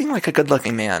looking like a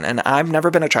good-looking man, and I've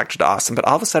never been attracted to Austin, but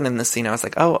all of a sudden in this scene, I was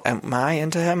like, oh, am I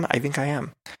into him? I think I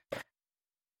am.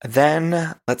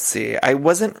 Then, let's see. I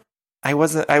was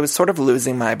sort of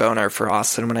losing my boner for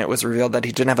Austin when it was revealed that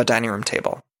he didn't have a dining room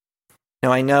table.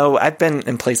 Now, I know I've been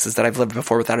in places that I've lived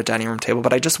before without a dining room table,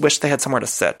 but I just wish they had somewhere to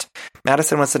sit.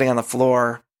 Madison was sitting on the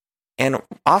floor, and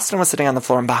Austin was sitting on the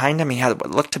floor, and behind him he had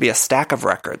what looked to be a stack of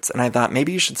records, and I thought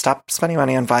maybe you should stop spending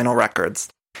money on vinyl records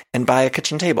and buy a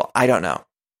kitchen table. I don't know.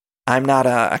 I'm not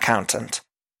an accountant.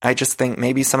 I just think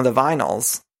maybe some of the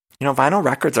vinyls, vinyl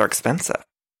records are expensive.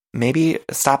 Maybe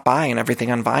stop buying everything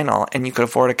on vinyl and you could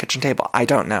afford a kitchen table. I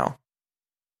don't know.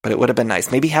 But it would have been nice.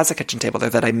 Maybe he has a kitchen table there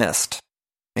that I missed.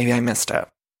 Maybe I missed it.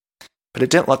 But it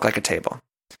didn't look like a table.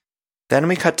 Then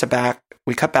we cut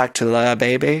back to La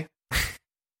Baby.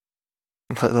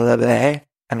 La Baby.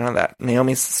 I don't know that.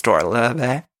 Naomi's store, La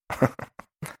Baby.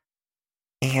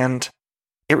 And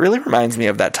it really reminds me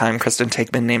of that time Kristen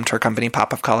Takeman named her company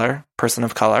Pop of Color, Person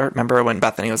of Color. Remember when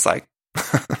Bethany was like,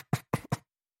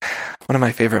 one of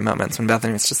my favorite moments when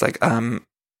Bethany was just like,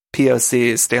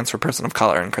 POC stands for Person of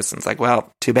Color, and Kristen's like,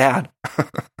 well, too bad.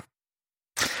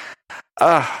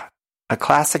 A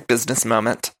classic business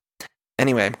moment.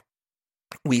 Anyway,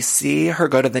 we see her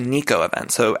go to the Nico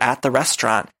event. So at the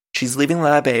restaurant, she's leaving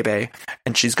La Baby,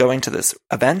 and she's going to this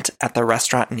event at the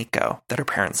restaurant Nico that her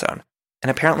parents own. And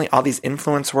apparently all these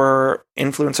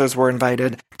influencers were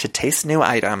invited to taste new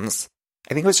items.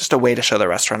 I think it was just a way to show the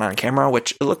restaurant on camera,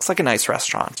 which it looks like a nice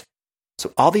restaurant.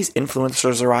 So all these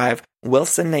influencers arrive.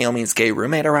 Wilson, Naomi's gay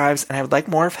roommate, arrives, and I would like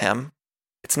more of him.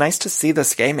 It's nice to see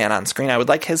this gay man on screen. I would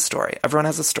like his story. Everyone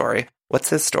has a story. What's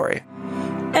his story?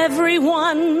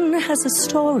 Everyone has a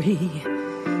story,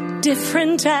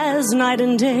 different as night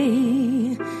and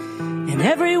day. And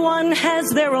everyone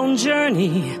has their own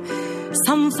journey.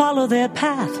 Some follow their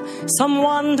path, some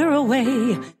wander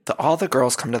away. All the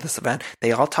girls come to this event.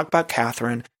 They all talk about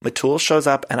Catherine. Matul shows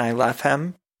up, and I love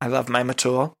him. I love my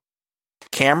Matul.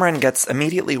 Cameron gets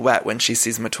immediately wet when she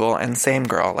sees Matul, and same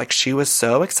girl. Like, she was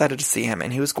so excited to see him,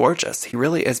 and he was gorgeous. He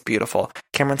really is beautiful.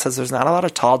 Cameron says there's not a lot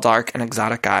of tall, dark, and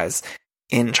exotic guys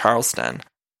in Charleston.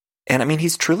 And, I mean,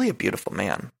 he's truly a beautiful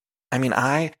man. I mean,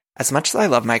 as much as I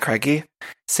love my Craigie,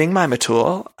 seeing my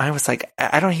Matul, I was like,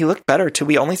 he looked better too.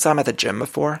 We only saw him at the gym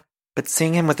before, but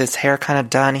seeing him with his hair kind of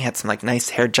done, he had some like nice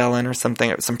hair gel in or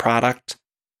something, some product,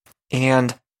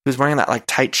 and he was wearing that like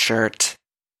tight shirt.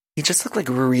 He just looked like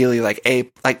really like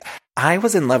I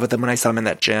was in love with him when I saw him in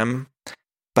that gym,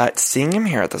 but seeing him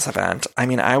here at this event, I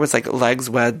mean, I was like legs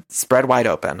spread wide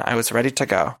open. I was ready to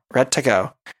go,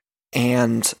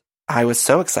 and I was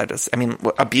so excited. I mean,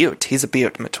 a beaut. He's a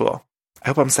beaut, Matul. I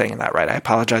hope I'm saying that right. I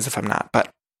apologize if I'm not, but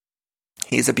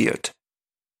he's a beaut.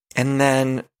 And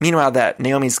then, meanwhile, that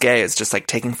Naomi's gay is just like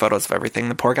taking photos of everything.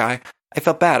 The poor guy. I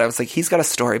felt bad. I was like, he's got a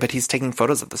story, but he's taking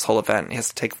photos of this whole event. He has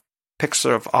to take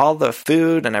picture of all the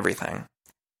food and everything.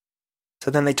 So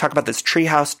then they talk about this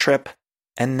treehouse trip,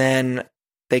 and then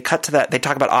they cut to that. They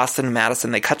talk about Austin and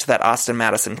Madison. They cut to that Austin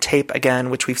Madison tape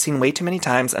again, which we've seen way too many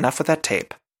times. Enough with that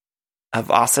tape of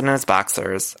Austin and his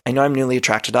boxers. I know I'm newly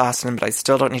attracted to Austin, but I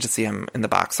still don't need to see him in the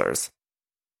boxers.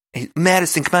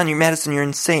 Madison, come on, you're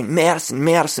insane. Madison.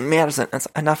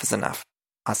 Enough is enough,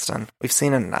 Austin. We've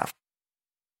seen it enough.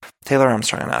 Taylor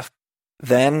Armstrong enough.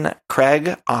 Then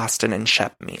Craig, Austin, and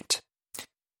Shep meet.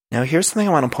 Now here's something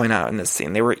I want to point out in this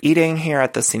scene. They were eating here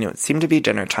at the scene. It seemed to be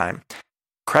dinner time.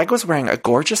 Craig was wearing a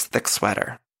gorgeous thick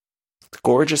sweater.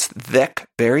 Gorgeous, thick,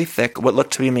 very thick, what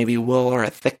looked to be maybe wool or a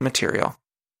thick material.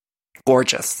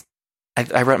 Gorgeous.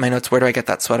 I wrote my notes, where do I get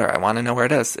that sweater? I want to know where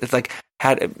it is. It's like,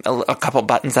 had a couple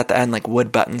buttons at the end, like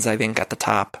wood buttons, I think, at the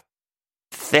top.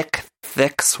 Thick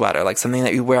sweater, like something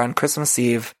that you wear on Christmas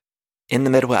Eve in the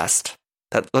Midwest.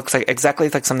 That looks like exactly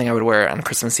like something I would wear on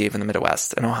Christmas Eve in the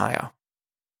Midwest in Ohio.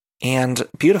 And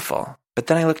beautiful. But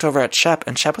then I looked over at Shep,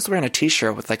 and Shep was wearing a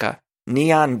t-shirt with like a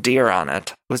neon deer on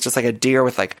it. It was just like a deer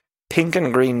with like pink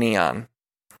and green neon.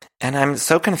 And I'm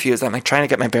so confused. I'm like trying to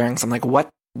get my bearings. I'm like, what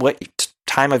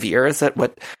time of year is it?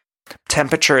 What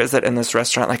temperature is it in this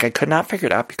restaurant? Like, I could not figure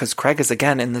it out because Craig is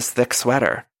again in this thick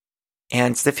sweater.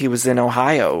 And as if he was in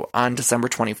Ohio on December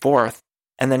 24th.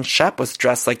 And then Shep was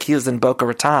dressed like he was in Boca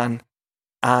Raton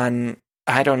on,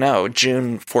 I don't know,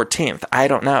 June 14th. I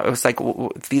don't know. It was like,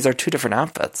 these are two different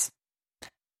outfits.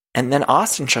 And then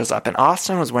Austin shows up, and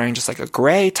Austin was wearing just like a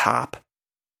gray top,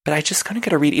 but I just couldn't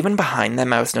get a read. Even behind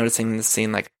them, I was noticing in the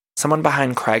scene, like someone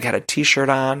behind Craig had a t-shirt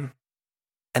on,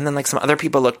 and then like some other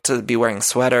people looked to be wearing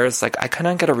sweaters. Like, I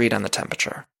couldn't get a read on the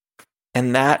temperature.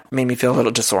 And that made me feel a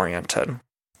little disoriented.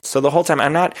 So the whole time,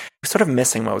 I'm sort of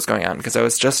missing what was going on because I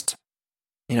was just,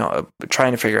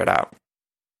 trying to figure it out.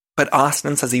 But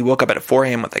Austin says he woke up at 4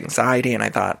 a.m. with anxiety, and I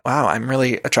thought, wow, I'm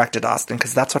really attracted to Austin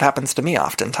because that's what happens to me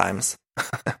oftentimes.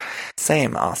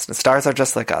 Same, Austin. Stars are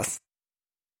just like us.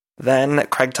 Then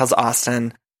Craig tells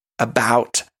Austin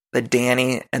about the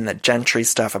Danny and the Gentry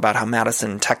stuff, about how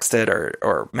Madison texted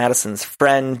or Madison's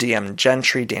friend DM'd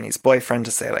Gentry, Danny's boyfriend,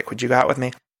 to say, like, would you go out with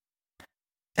me?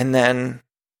 And then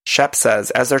Shep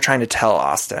says, as they're trying to tell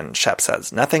Austin, Shep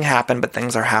says, nothing happened, but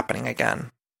things are happening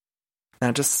again.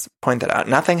 Now, just point that out.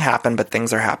 Nothing happened, but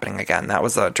things are happening again. That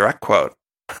was a direct quote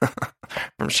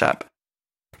from Shep.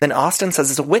 Then Austin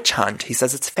says it's a witch hunt. He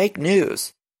says it's fake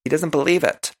news. He doesn't believe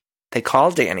it. They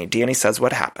call Danny. Danny says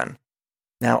what happened.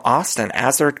 Now, Austin,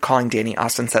 as they're calling Danny,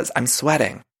 Austin says, I'm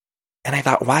sweating. And I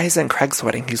thought, why isn't Craig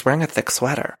sweating? He's wearing a thick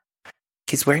sweater.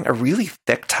 He's wearing a really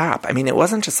thick top. I mean, it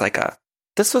wasn't just like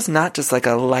this was not just like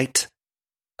a light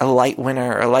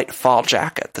winter or a light fall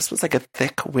jacket. This was like a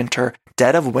thick winter,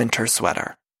 dead of winter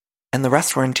sweater. And the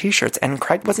rest were in t-shirts, and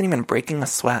Craig wasn't even breaking a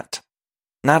sweat.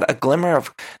 Not a glimmer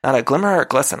or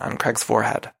glisten on Craig's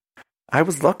forehead. I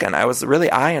was looking, I was really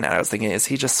eyeing it. I was thinking, is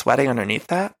he just sweating underneath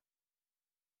that?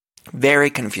 Very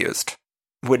confused.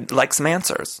 Would like some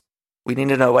answers. We need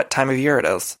to know what time of year it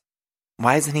is.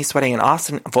 Why isn't he sweating? And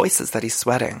Austin voices that he's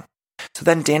sweating. So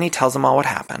then Danny tells them all what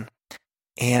happened.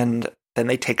 And then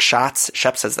they take shots.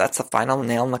 Shep says that's the final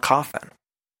nail in the coffin.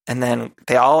 And then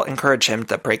they all encourage him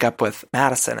to break up with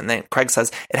Madison. And then Craig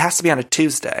says, it has to be on a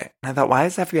Tuesday. And I thought, why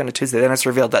does it have to be on a Tuesday? Then it's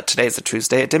revealed that today's a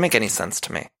Tuesday. It didn't make any sense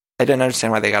to me. I didn't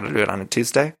understand why they got to do it on a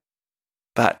Tuesday.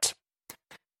 But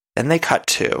then they cut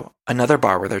to another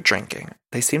bar where they're drinking.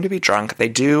 They seem to be drunk. They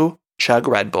do chug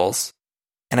Red Bulls.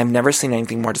 And I've never seen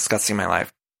anything more disgusting in my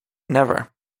life. Never.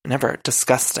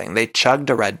 Disgusting. They chugged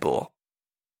a Red Bull.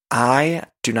 I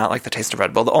do not like the taste of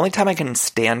Red Bull. The only time I can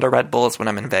stand a Red Bull is when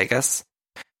I'm in Vegas.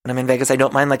 When I'm in Vegas, I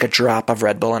don't mind like a drop of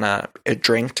Red Bull in a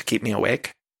drink to keep me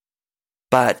awake.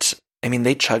 But, I mean,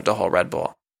 they chugged a whole Red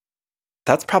Bull.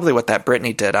 That's probably what that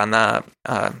Britney did on the,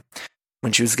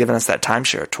 when she was giving us that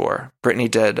timeshare tour.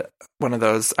 Britney did one of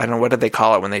those, I don't know, what did they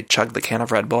call it when they chugged the can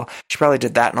of Red Bull? She probably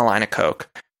did that in a line of Coke.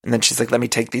 And then she's like, let me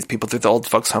take these people through the old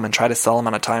folks' home and try to sell them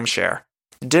on a timeshare.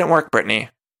 It didn't work, Britney.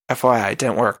 FYI, it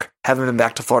didn't work. Haven't been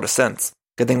back to Florida since.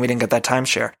 Good thing we didn't get that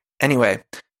timeshare. Anyway,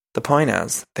 the point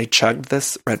is, they chugged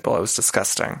this Red Bull. It was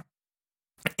disgusting.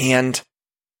 And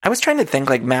I was trying to think,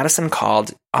 like, Madison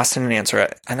called, Austin didn't answer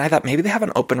it, and I thought maybe they have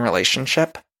an open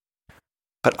relationship.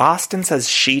 But Austin says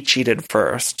she cheated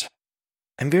first.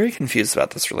 I'm very confused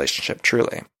about this relationship,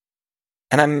 truly.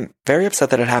 And I'm very upset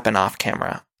that it happened off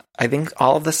camera. I think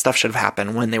all of this stuff should have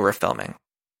happened when they were filming.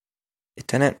 It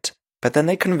didn't. But then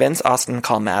they convince Austin to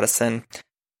call Madison,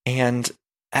 and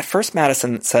at first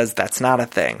Madison says that's not a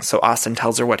thing. So Austin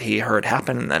tells her what he heard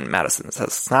happen, and then Madison says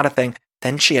it's not a thing.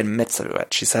 Then she admits to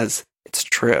it. She says, it's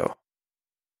true.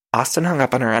 Austin hung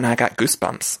up on her, and I got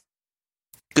goosebumps.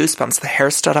 Goosebumps. The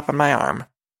hair stood up on my arm.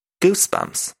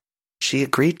 Goosebumps. She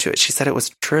agreed to it. She said it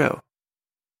was true.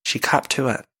 She copped to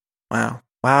it. Wow.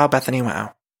 Wow, Bethany,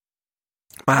 wow.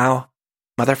 Wow.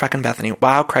 Motherfucking Bethany.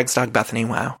 Wow, Craig's dog Bethany,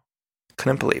 wow.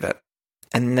 Couldn't believe it.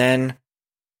 And then,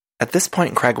 at this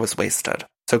point, Craig was wasted.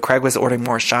 So Craig was ordering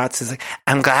more shots. He's like,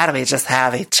 I'm glad we just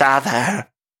have each other.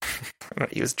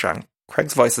 He was drunk.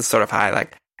 Craig's voice is sort of high,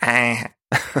 like, I'm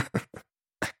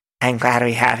glad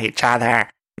we have each other.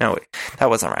 No, that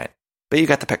wasn't right. But you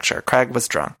got the picture. Craig was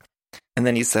drunk. And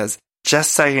then he says,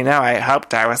 just so you know, I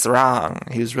hoped I was wrong.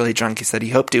 He was really drunk. He said he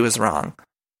hoped he was wrong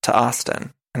to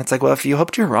Austin. And it's like, well, if you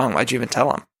hoped you were wrong, why'd you even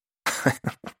tell him?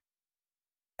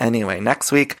 Anyway,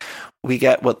 next week, we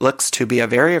get what looks to be a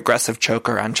very aggressive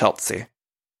choker on Chelsea.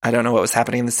 I don't know what was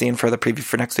happening in the scene for the preview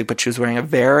for next week, but she was wearing a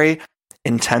very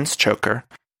intense choker.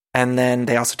 And then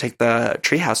they also take the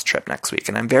treehouse trip next week.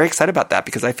 And I'm very excited about that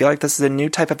because I feel like this is a new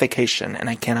type of vacation, and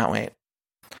I cannot wait.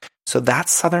 So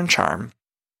that's Southern Charm.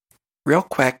 Real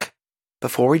quick,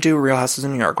 before we do Real Houses of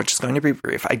New York, which is going to be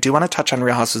brief, I do want to touch on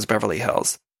Real Houses of Beverly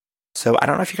Hills. So I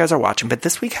don't know if you guys are watching, but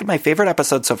this week had my favorite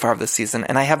episode so far of this season,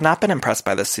 and I have not been impressed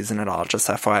by this season at all, just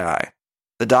FYI.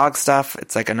 The dog stuff,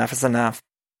 it's like enough is enough.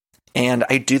 And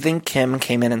I do think Kim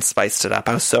came in and spiced it up.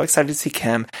 I was so excited to see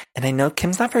Kim, and I know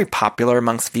Kim's not very popular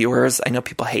amongst viewers. I know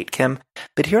people hate Kim,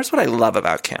 but here's what I love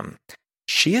about Kim.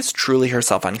 She is truly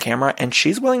herself on camera, and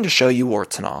she's willing to show you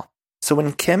warts and all. So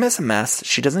when Kim is a mess,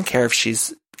 she doesn't care if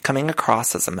she's coming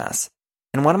across as a mess.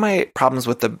 And one of my problems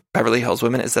with the Beverly Hills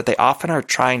women is that they often are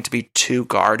trying to be too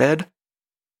guarded.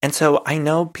 And so I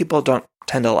know people don't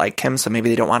tend to like Kim, so maybe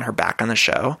they don't want her back on the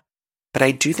show. But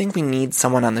I do think we need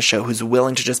someone on the show who's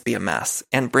willing to just be a mess.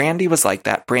 And Brandy was like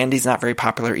that. Brandy's not very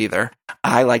popular either.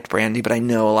 I liked Brandy, but I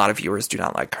know a lot of viewers do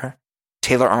not like her.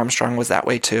 Taylor Armstrong was that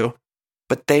way too.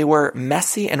 but they were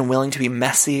messy and willing to be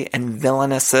messy and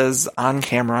villainesses on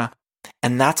camera.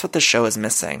 And that's what the show is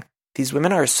missing. These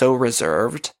women are so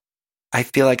reserved. I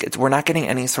feel like we're not getting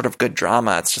any sort of good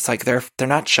drama. It's just like they're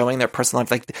not showing their personal life.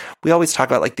 Like we always talk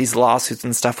about like these lawsuits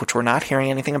and stuff, which we're not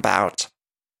hearing anything about.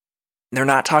 They're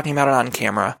not talking about it on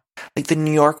camera. Like the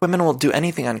New York women will do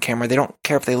anything on camera. They don't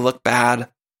care if they look bad.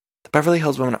 The Beverly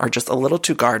Hills women are just a little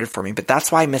too guarded for me. But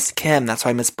that's why I miss Kim. That's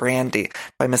why I miss Brandy.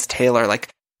 That's why I miss Taylor. Like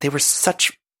they were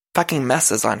such fucking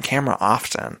messes on camera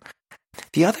often.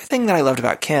 The other thing that I loved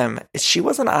about Kim is she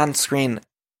wasn't on screen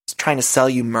trying to sell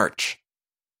you merch.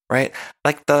 Right?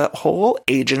 Like the whole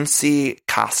agency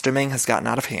costuming has gotten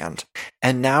out of hand.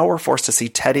 And now we're forced to see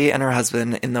Teddy and her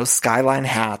husband in those Skyline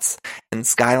hats and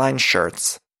Skyline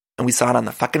shirts. And we saw it on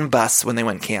the fucking bus when they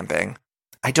went camping.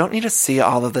 I don't need to see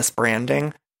all of this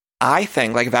branding. I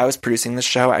think, like, if I was producing this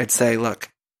show, I'd say, look,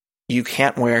 you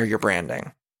can't wear your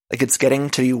branding. Like, it's getting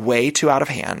to be way too out of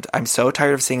hand. I'm so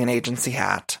tired of seeing an agency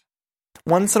hat.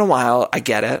 Once in a while, I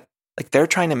get it. Like, they're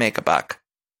trying to make a buck.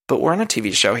 But we're on a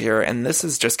TV show here, and this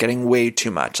is just getting way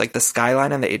too much. Like, the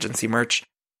Skyline and the agency merch.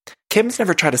 Kim's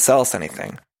never tried to sell us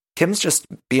anything. Kim's just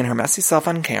being her messy self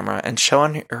on camera and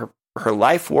showing her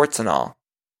life, warts and all.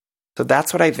 So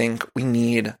that's what I think we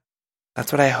need.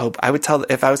 That's what I hope. I would tell,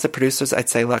 if I was the producers, I'd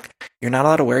say, look, you're not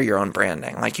allowed to wear your own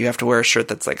branding. Like, you have to wear a shirt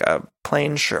that's like a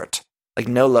plain shirt. Like,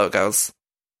 no logos.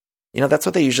 You know, that's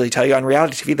what they usually tell you. On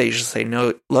reality TV, they usually say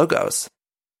no logos.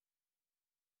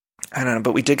 I don't know,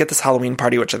 but we did get this Halloween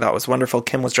party, which I thought was wonderful.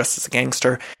 Kim was dressed as a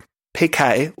gangster.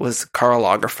 PK was Karl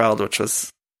Lagerfeld, which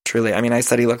was truly, I mean, I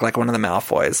said he looked like one of the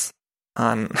Malfoys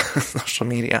on social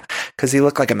media, because he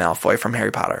looked like a Malfoy from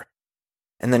Harry Potter.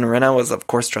 And then Rinna was, of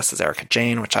course, dressed as Erika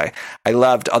Jayne, which I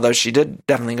loved, although she did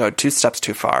definitely go 2 steps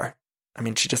too far. I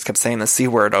mean, she just kept saying the C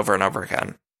word over and over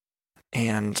again.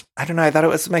 And I don't know, I thought it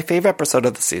was my favorite episode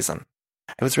of the season.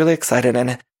 I was really excited,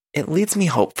 and it leaves me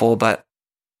hopeful, but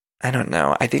I don't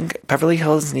know. I think Beverly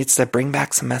Hills needs to bring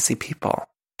back some messy people.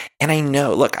 And I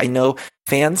know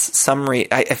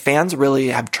fans really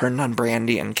have turned on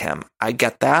Brandy and Kim. I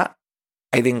get that.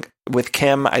 I think with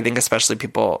Kim, especially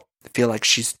people feel like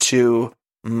she's too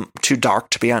dark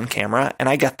to be on camera, and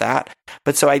I get that.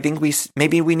 But so I think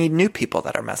maybe we need new people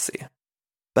that are messy.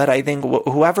 But I think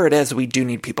whoever it is, we do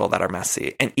need people that are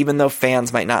messy. And even though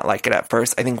fans might not like it at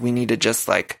first, I think we need to just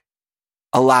like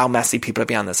allow messy people to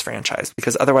be on this franchise,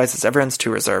 because otherwise everyone's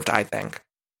too reserved, I think.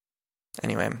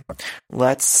 Anyway,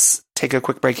 let's take a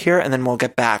quick break here, and then we'll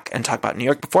get back and talk about New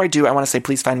York. Before I do, I want to say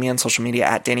please find me on social media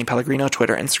at Danny Pellegrino,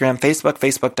 Twitter, Instagram, Facebook,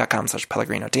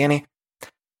 facebook.com/PellegrinoDanny.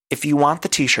 If you want the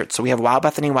t-shirts, so we have Wow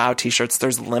Bethany Wow t-shirts.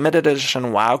 There's limited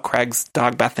edition Wow Craig's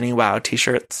Dog Bethany Wow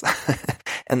t-shirts.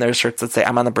 And there's shirts that say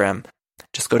I'm on the brim.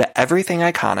 Just go to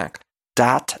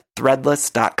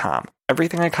everythingiconic.threadless.com.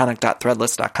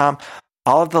 Everythingiconic.threadless.com.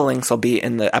 All of the links will be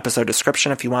in the episode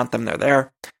description. If you want them, they're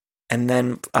there. And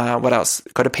then what else?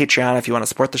 Go to Patreon if you want to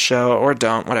support the show, or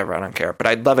don't, whatever, I don't care. But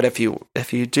I'd love it if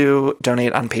you do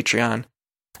donate on Patreon.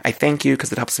 I thank you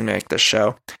because it helps me make this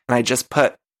show. And I just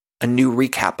put a new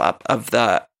recap up of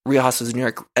the Real Housewives of New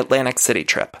York Atlantic City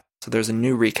trip. So there's a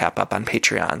new recap up on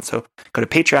Patreon. So go to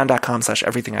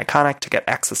patreon.com/everythingiconic to get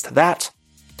access to that.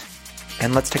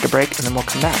 And let's take a break, and then we'll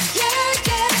come back.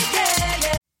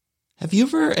 Have you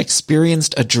ever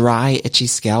experienced a dry, itchy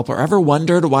scalp, or ever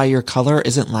wondered why your color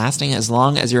isn't lasting as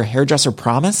long as your hairdresser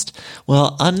promised?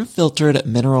 Well, unfiltered,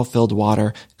 mineral-filled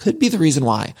water could be the reason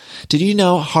why. Did you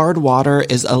know hard water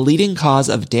is a leading cause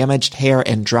of damaged hair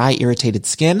and dry, irritated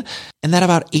skin? And that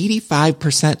about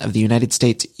 85% of the United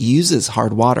States uses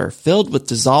hard water filled with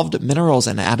dissolved minerals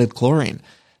and added chlorine.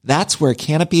 That's where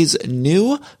Canopy's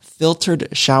new filtered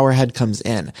showerhead comes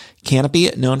in. Canopy,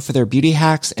 known for their beauty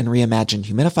hacks and reimagined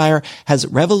humidifier, has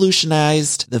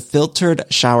revolutionized the filtered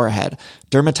showerhead.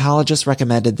 Dermatologists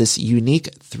recommended this unique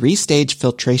 3-stage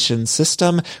filtration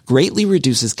system greatly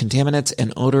reduces contaminants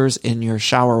and odors in your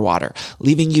shower water,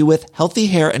 leaving you with healthy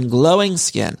hair and glowing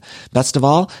skin. Best of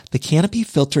all, the Canopy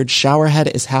filtered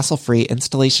showerhead is hassle-free,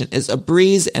 installation is a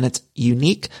breeze, and its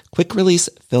unique quick-release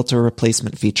filter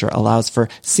replacement feature allows for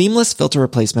seamless filter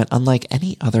replacement unlike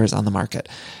any others on the market.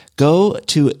 Go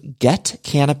to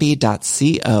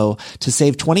getcanopy.co to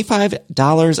save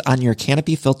 $25 on your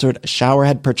Canopy filtered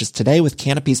showerhead purchase today with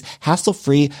Canopy's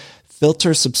hassle-free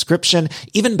filter subscription.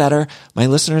 Even better, my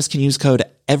listeners can use code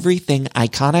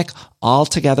EVERYTHINGICONIC, all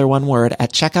together one word,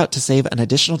 at checkout to save an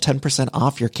additional 10%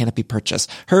 off your Canopy purchase.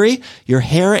 Hurry, your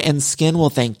hair and skin will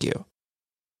thank you.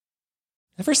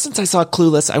 Ever since I saw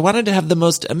Clueless, I wanted to have the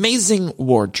most amazing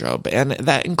wardrobe, and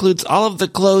that includes all of the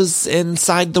clothes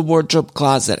inside the wardrobe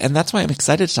closet, and that's why I'm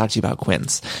excited to talk to you about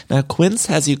Quince. Now, Quince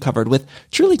has you covered with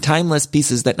truly timeless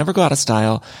pieces that never go out of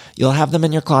style. You'll have them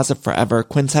in your closet forever.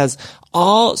 Quince has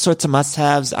all sorts of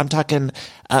must-haves. I'm talking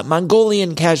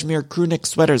Mongolian cashmere crewneck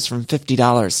sweaters from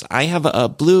 $50. I have a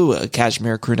blue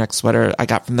cashmere crewneck sweater I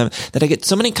got from them that I get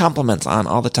so many compliments on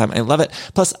all the time. I love it.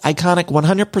 Plus, iconic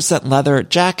 100% leather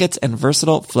jackets and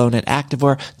versatile flow-knit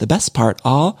activewear. The best part,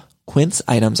 all Quince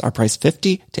items are priced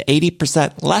 50 to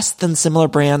 80% less than similar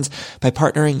brands. By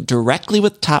partnering directly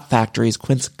with top factories,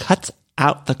 Quince cuts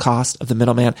out the cost of the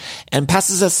middleman and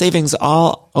passes us savings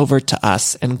all over to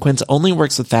us. And Quince only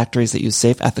works with factories that use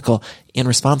safe, ethical, and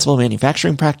responsible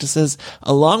manufacturing practices,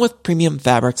 along with premium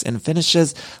fabrics and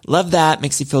finishes. Love that.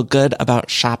 Makes you feel good about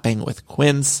shopping with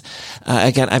Quince.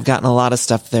 Again, I've gotten a lot of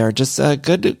stuff there. Just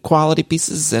good quality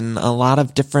pieces and a lot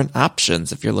of different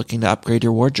options if you're looking to upgrade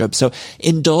your wardrobe. So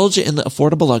indulge in the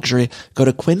affordable luxury. Go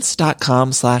to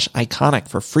quince.com/iconic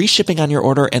for free shipping on your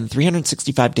order and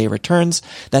 365-day returns.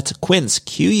 That's Quince,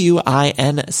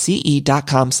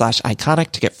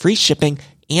 QUINCE.com/iconic to get free shipping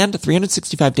and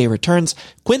 365-day returns.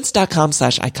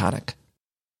 Quince.com/iconic.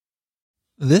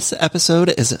 This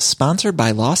episode is sponsored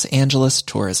by Los Angeles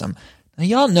Tourism. Now,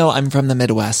 y'all know I'm from the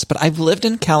Midwest, but I've lived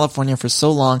in California for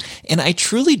so long, and I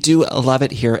truly do love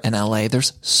it here in LA.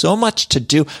 There's so much to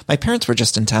do. My parents were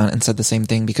just in town and said the same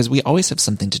thing because we always have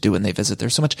something to do when they visit.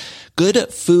 There's so much good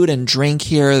food and drink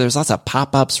here. There's lots of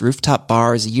pop-ups, rooftop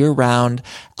bars, year-round,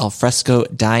 al fresco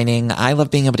dining. I love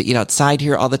being able to eat outside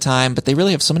here all the time, but they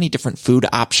really have so many different food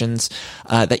options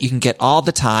that you can get all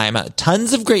the time.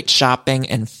 Tons of great shopping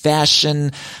and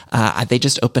fashion. They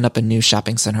just opened up a new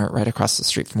shopping center right across the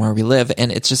street from where we live,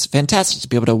 and it's just fantastic to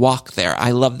be able to walk there.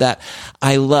 I love that.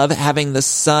 I love having the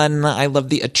sun. I love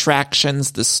the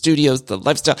attractions, the studios, the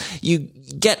lifestyle. You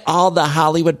get all the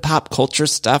Hollywood pop culture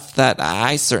stuff that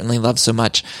I certainly love so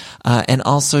much. And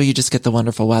also you just get the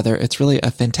wonderful weather. It's really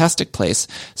a fantastic place.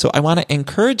 So I want to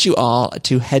encourage you all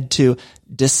to head to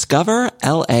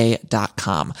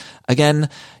discoverla.com. Again,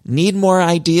 need more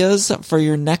ideas for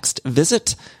your next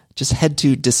visit? Just head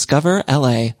to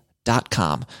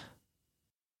discoverla.com.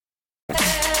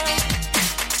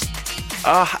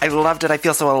 Oh, I loved it. I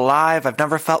feel so alive. I've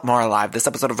never felt more alive. This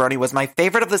episode of Roni was my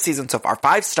favorite of the season so far.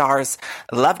 5 stars.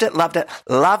 Loved it, loved it,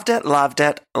 loved it, loved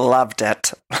it, loved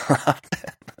it.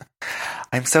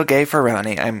 I'm so gay for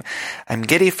Roni. I'm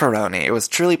giddy for Roni. It was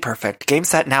truly perfect. Game,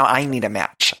 set, now I need a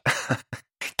match.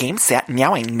 Game, set,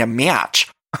 now I need a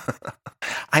match.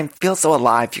 I feel so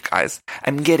alive, you guys.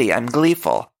 I'm giddy. I'm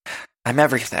gleeful. I'm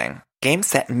everything. Game,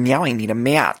 set, now I need a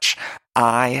match.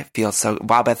 I feel so,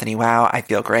 wow, Bethany, wow, I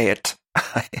feel great.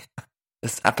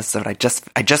 This episode, I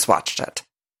just watched it.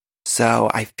 So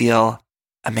I feel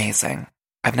amazing.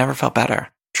 I've never felt better.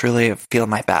 Truly, I feel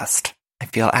my best. I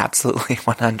feel absolutely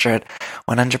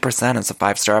 100%. It's a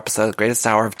 5-star episode, greatest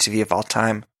hour of TV of all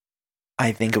time.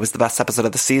 I think it was the best episode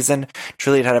of the season.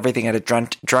 Truly, it had everything. It had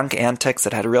drunk antics.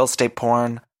 It had real estate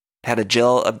porn. It had a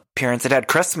Jill appearance. It had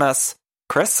Christmas.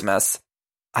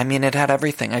 I mean, it had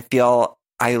everything. I feel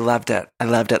I loved it. I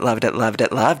loved it, loved it, loved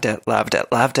it, loved it, loved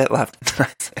it, loved it, loved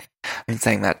it. I'm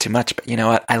saying that too much, but you know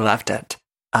what? I loved it.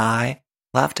 I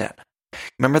loved it.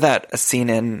 Remember that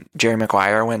scene in Jerry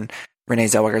Maguire when Renee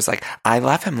Zellweger's like, I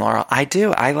love him, Laurel. I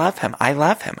do. I love him. I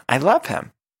love him. I love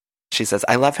him. She says,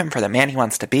 I love him for the man he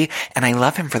wants to be, and I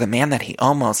love him for the man that he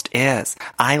almost is.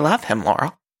 I love him,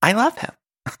 Laurel. I love him.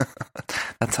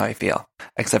 That's how I feel.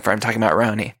 Except for I'm talking about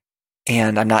Roni.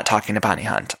 And I'm not talking to Bonnie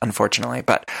Hunt, unfortunately.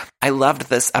 But I loved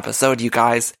this episode, you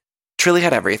guys. Truly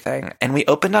had everything. And we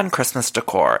opened on Christmas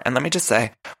decor. And let me just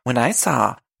say, when I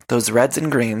saw those reds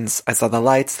and greens, I saw the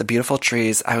lights, the beautiful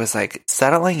trees, I was like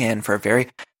settling in for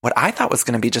what I thought was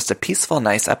going to be just a peaceful,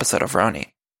 nice episode of Roni.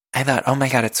 I thought, oh my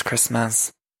God, it's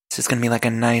Christmas. This is going to be like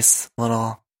a nice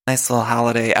little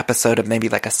holiday episode of maybe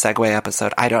like a segue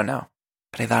episode. I don't know.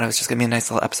 But I thought it was just going to be a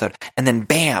nice little episode. And then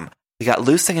bam, we got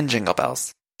Lou singing Jingle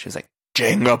Bells. She was like,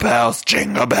 jingle bells,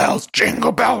 jingle bells,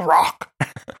 jingle bell rock.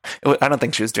 I don't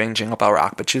think she was doing Jingle Bell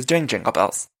Rock, but she was doing Jingle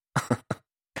Bells.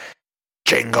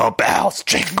 Jingle bells,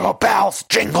 jingle bells,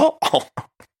 jingle. Oh.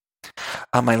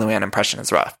 My Luann impression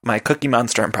is rough. My Cookie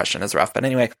Monster impression is rough. But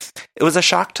anyway, it was a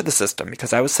shock to the system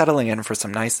because I was settling in for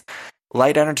some nice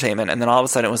light entertainment. And then all of a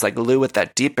sudden it was like Lou with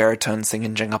that deep baritone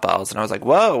singing Jingle Bells. And I was like,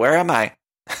 whoa, where am I?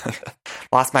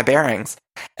 Lost my bearings.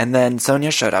 And then Sonia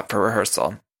showed up for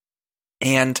rehearsal.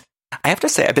 And I have to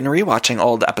say, I've been rewatching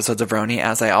old episodes of Roni,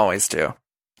 as I always do.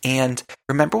 And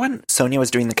remember when Sonia was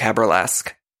doing the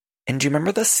Cabralesque? And do you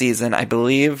remember this season? I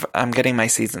believe I'm getting my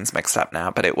seasons mixed up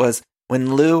now, but it was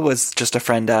when Lou was just a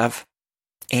friend of,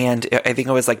 and I think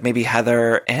it was like maybe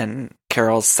Heather and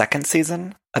Carol's second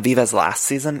season, Aviva's last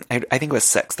season. I think it was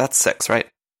 6. That's 6, right?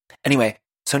 Anyway,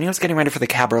 Sonia was getting ready for the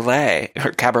cabaret,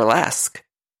 or cabaret-esque.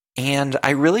 And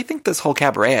I really think this whole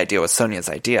cabaret idea was Sonia's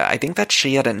idea. I think that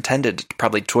she had intended to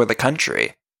probably tour the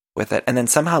country with it, and then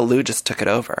somehow Lou just took it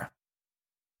over.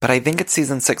 But I think it's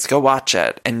season 6. Go watch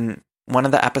it. And one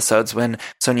of the episodes when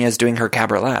Sonia is doing her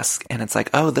cabaret-esque, and it's like,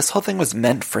 oh, this whole thing was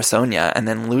meant for Sonia, and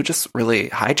then Lou just really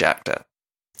hijacked it.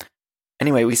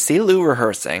 Anyway, we see Lou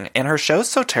rehearsing, and her show's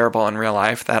so terrible in real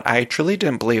life that I truly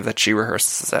didn't believe that she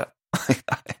rehearses it.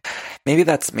 Maybe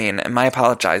that's mean, and my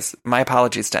apologies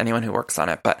to anyone who works on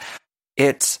it, but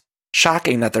it's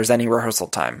shocking that there's any rehearsal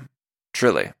time.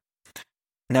 Truly.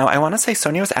 Now, I want to say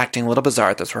Sonia was acting a little bizarre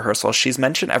at this rehearsal. She's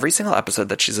mentioned every single episode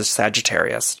that she's a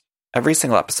Sagittarius. Every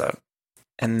single episode.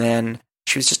 And then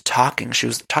she was just talking. She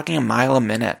was talking a mile a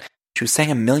minute. She was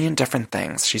saying a million different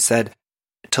things. She said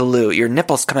to Lou, your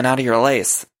nipple's coming out of your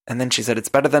lace. And then she said, it's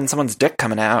better than someone's dick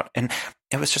coming out. And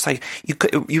it was just like,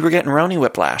 you were getting Roni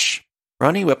whiplash.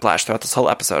 Roni whiplash throughout this whole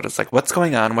episode. It's like, what's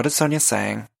going on? What is Sonia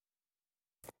saying?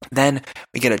 Then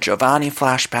we get a Giovanni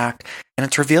flashback, and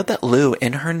it's revealed that Lou,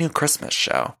 in her new Christmas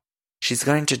show, she's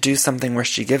going to do something where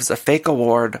she gives a fake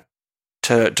award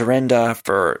to Dorinda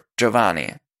for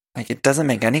Giovanni. Like, it doesn't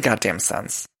make any goddamn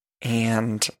sense.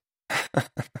 And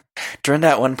Dorinda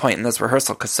at one point in this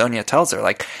rehearsal, because Sonia tells her,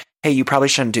 like, hey, you probably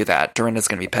shouldn't do that. Dorinda's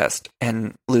going to be pissed.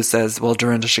 And Lou says, well,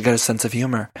 Dorinda should get a sense of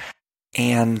humor.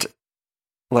 And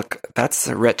look, that's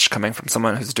rich coming from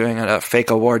someone who's doing a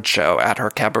fake award show at her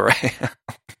cabaret.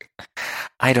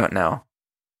 I don't know.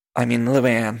 I mean,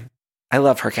 Luann, I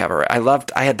love her cabaret.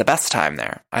 I had the best time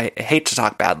there. I hate to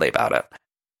talk badly about it.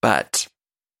 But,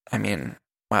 I mean,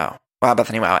 wow. Wow,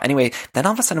 Bethany, wow. Anyway, then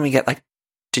all of a sudden we get like,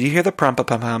 did you hear the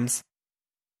Prumpa-Pum-Pums?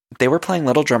 They were playing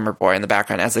Little Drummer Boy in the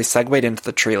background as they segued into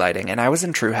the tree lighting, and I was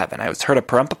in true heaven. I heard a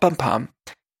Prumpa-Pum-Pum.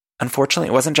 Unfortunately,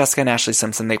 it wasn't Jessica and Ashley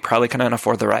Simpson. They probably couldn't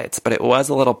afford the rights, but it was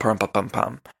a little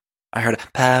Prumpa-Pum-Pum. I heard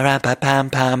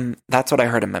pa-ra-pa-pam-pam. That's what I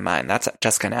heard in my mind. That's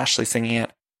Jessica and Ashley singing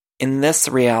it. In this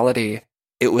reality,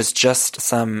 it was just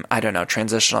some, I don't know,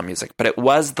 transitional music, but it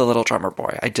was the Little Drummer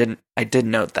Boy. I did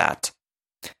note that.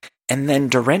 And then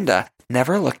Dorinda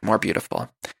never looked more beautiful.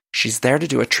 She's there to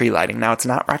do a tree lighting. Now, it's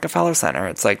not Rockefeller Center.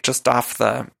 It's like just off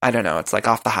the, I don't know, it's like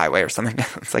off the highway or something.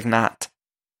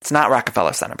 It's not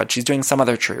Rockefeller Center, but she's doing some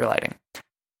other tree lighting.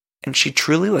 And she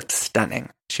truly looked stunning.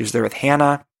 She was there with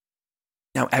Hannah.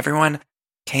 Now, everyone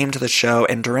came to the show,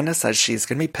 and Dorinda says she's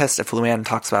going to be pissed if Luann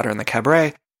talks about her in the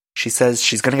cabaret. She says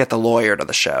she's going to get the lawyer to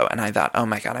the show. And I thought, oh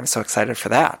my God, I'm so excited for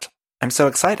that. I'm so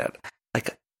excited.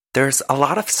 Like, there's a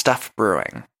lot of stuff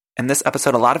brewing. In this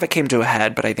episode, a lot of it came to a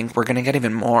head, but I think we're going to get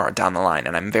even more down the line,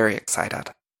 and I'm very excited.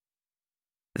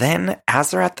 Then,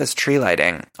 as they're at this tree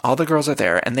lighting, all the girls are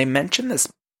there, and they mention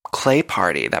this clay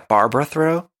party that Barbara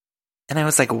threw. And I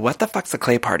was like, what the fuck's a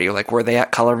clay party? Like, were they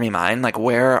at Color Me Mine? Like,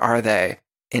 where are they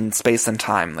in space and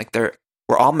time? Like,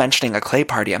 we're all mentioning a clay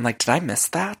party. I'm like, did I miss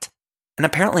that? And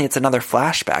apparently it's another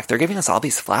flashback. They're giving us all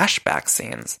these flashback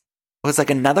scenes. It was like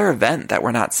another event that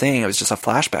we're not seeing. It was just a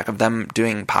flashback of them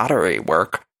doing pottery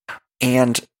work.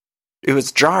 And it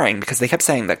was jarring because they kept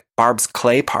saying that Barb's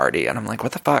clay party. And I'm like,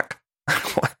 what the fuck?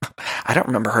 I don't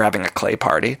remember her having a clay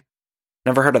party.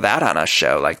 Never heard of that on a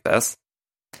show like this.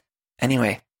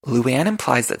 Anyway, Luann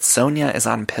implies that Sonia is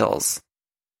on pills.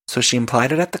 So she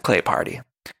implied it at the clay party.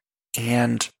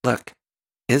 And look,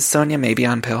 is Sonia maybe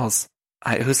on pills?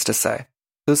 Who's to say?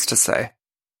 Who's to say?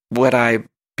 Would I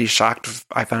be shocked if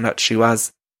I found out she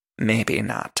was? Maybe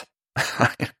not.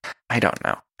 I don't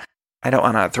know. I don't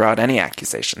want to throw out any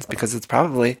accusations because it's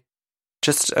probably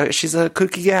just, she's a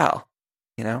kooky gal,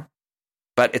 you know?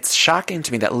 But it's shocking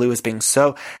to me that Lou is being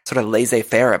so sort of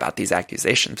laissez-faire about these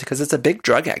accusations because it's a big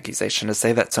drug accusation to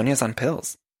say that Sonia's on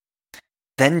pills.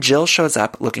 Then Jill shows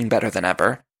up looking better than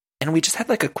ever, and we just had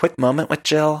like a quick moment with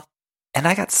Jill, and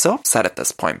I got so upset at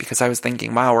this point because I was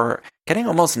thinking, wow, we're getting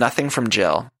almost nothing from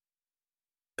Jill,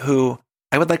 who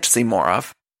I would like to see more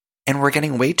of, and we're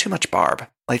getting way too much Barb.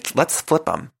 Like, let's flip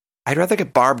them. I'd rather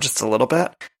get Barb just a little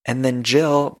bit, and then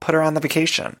Jill, put her on the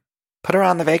vacation. Put her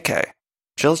on the vacay.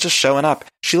 Jill's just showing up.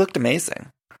 She looked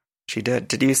amazing. She did.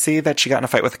 Did you see that she got in a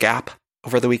fight with Gap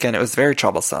over the weekend? It was very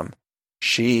troublesome.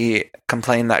 She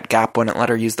complained that Gap wouldn't let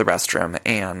her use the restroom,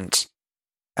 and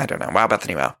I don't know. Wow,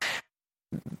 Bethany, wow.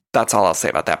 That's all I'll say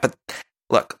about that. But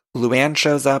look, Luann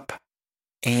shows up,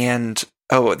 and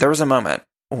there was a moment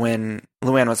when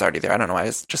Luann was already there. I don't know why I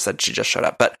just said she just showed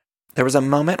up, but there was a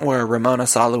moment where Ramona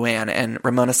saw Luann, and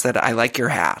Ramona said, I like your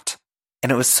hat.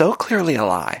 And it was so clearly a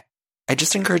lie. I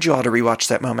just encourage you all to rewatch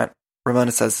that moment.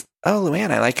 Ramona says, oh,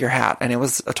 Luann, I like your hat. And it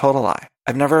was a total lie.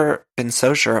 I've never been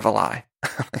so sure of a lie.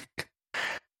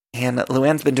 And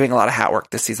Luann's been doing a lot of hat work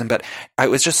this season, but it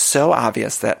was just so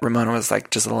obvious that Ramona was like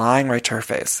just lying right to her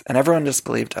face, and everyone just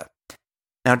believed it.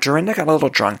 Now, Dorinda got a little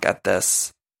drunk at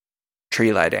this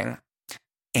tree lighting,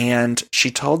 and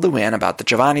she told Luann about the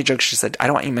Giovanni joke. She said, I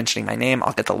don't want you mentioning my name.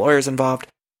 I'll get the lawyers involved.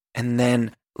 And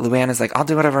then Luann is like, I'll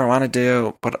do whatever I want to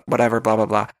do, whatever, blah, blah,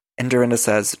 blah. And Dorinda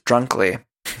says, drunkly,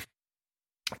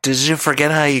 did you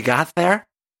forget how you got there?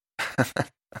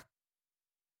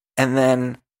 And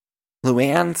then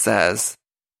Luann says,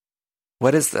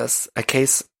 what is this? A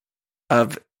case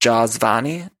of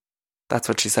Giovanni? That's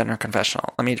what she said in her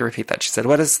confessional. Let me repeat that. She said,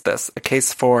 what is this? A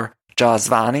case for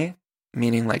Giovanni?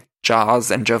 Meaning like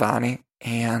Jaws and Giovanni.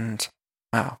 And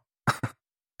wow.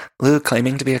 Lou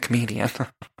claiming to be a comedian.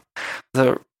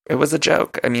 So it was a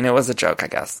joke. I mean, it was a joke, I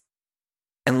guess.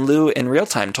 And Lou in real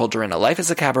time told Dorinda, life is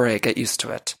a cabaret. Get used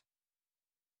to it.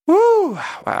 Woo!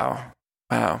 Wow.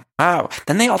 Wow. Wow.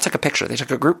 Then they all took a picture. They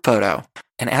took a group photo.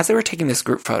 And as they were taking this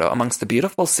group photo amongst the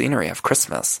beautiful scenery of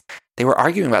Christmas, they were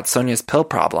arguing about Sonia's pill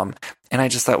problem. And I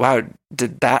just thought, wow,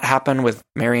 did that happen with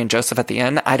Mary and Joseph at the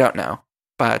end? I don't know.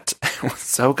 But it was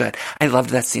so good. I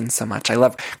loved that scene so much.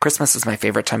 Christmas is my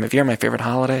favorite time of year, my favorite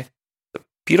holiday.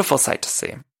 Beautiful sight to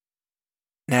see.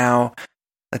 Now,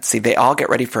 let's see. They all get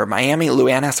ready for Miami.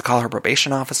 Luann has to call her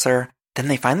probation officer. Then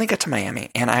they finally get to Miami,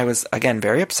 and I was, again,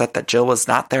 very upset that Jill was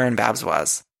not there and Babs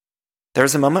was. There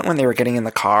was a moment when they were getting in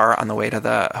the car on the way to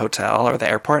the hotel or the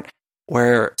airport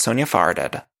where Sonia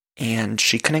farted, and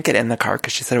she couldn't get in the car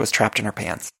because she said it was trapped in her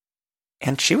pants.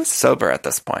 And she was sober at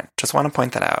this point. Just want to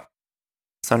point that out.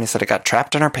 Sonia said it got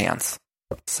trapped in her pants.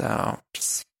 So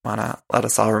just want to let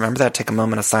us all remember that. Take a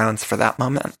moment of silence for that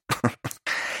moment.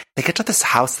 They get to this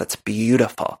house that's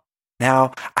beautiful.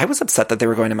 Now, I was upset that they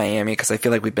were going to Miami because I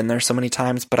feel like we've been there so many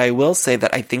times, but I will say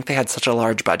that I think they had such a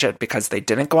large budget because they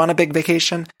didn't go on a big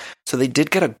vacation, so they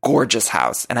did get a gorgeous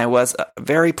house, and I was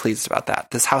very pleased about that.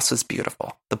 This house was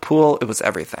beautiful. The pool, it was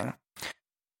everything.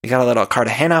 We got a little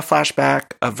Cartagena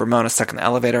flashback of Ramona stuck in the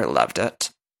elevator. Loved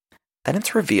it. Then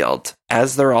it's revealed,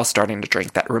 as they're all starting to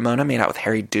drink, that Ramona made out with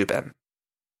Harry Dubin.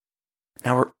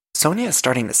 Now, Sonia is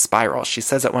starting to spiral. She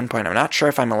says at one point, I'm not sure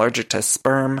if I'm allergic to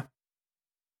sperm.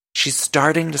 She's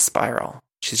starting to spiral.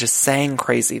 She's just saying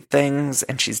crazy things,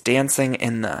 and she's dancing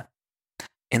in the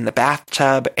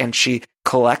bathtub, and she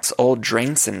collects old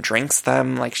drinks and drinks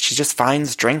them. Like, she just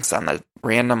finds drinks on the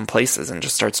random places and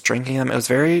just starts drinking them. It was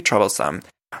very troublesome.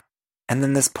 And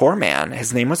then this poor man,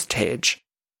 his name was Tage,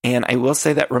 and I will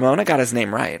say that Ramona got his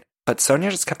name right, but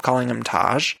Sonia just kept calling him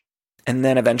Taj, and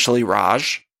then eventually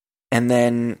Raj, and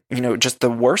then, just the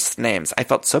worst names. I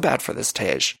felt so bad for this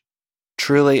Tage.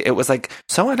 Truly, it was like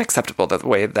so unacceptable the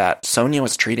way that Sonia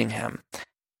was treating him.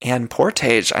 And poor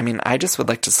Tage, I mean, I just would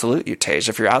like to salute you, Tage.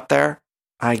 If you're out there,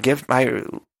 I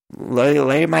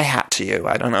lay my hat to you.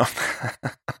 I don't know.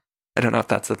 I don't know if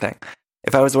that's the thing.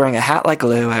 If I was wearing a hat like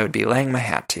Lou, I would be laying my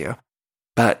hat to you.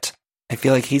 But I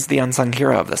feel like he's the unsung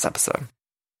hero of this episode.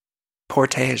 Poor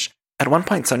Tage. At one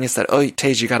point, Sonia said, oh,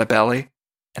 Tage, you got a belly?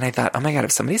 And I thought, oh my God,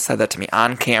 if somebody said that to me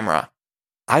on camera,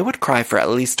 I would cry for at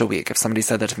least a week if somebody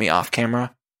said that to me off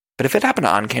camera. But if it happened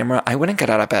on camera, I wouldn't get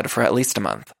out of bed for at least a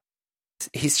month.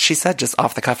 She said just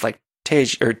off the cuff, like,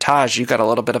 Taj, you got a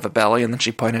little bit of a belly, and then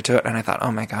she pointed to it, and I thought,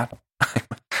 oh my God,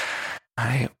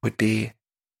 I would be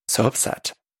so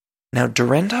upset. Now,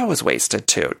 Dorinda was wasted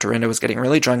too. Dorinda was getting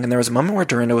really drunk, and there was a moment where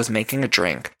Dorinda was making a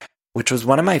drink, which was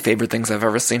one of my favorite things I've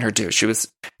ever seen her do. She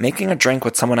was making a drink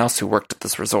with someone else who worked at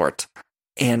this resort,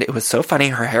 and it was so funny.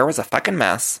 Her hair was a fucking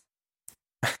mess.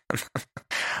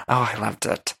 Oh, I loved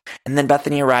it. And then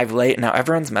Bethany arrived late, and now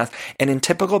everyone's mess. And in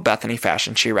typical Bethany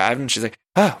fashion, she arrived, and she's like,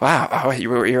 oh, wow, oh,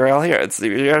 you're all here.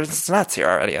 It's nuts here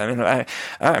already. I mean,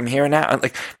 I'm here now.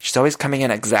 Like, she's always coming in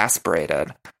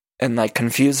exasperated and, like,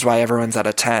 confused why everyone's at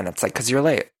a 10. It's like, because you're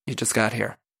late. You just got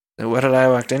here. What did I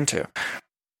walk into?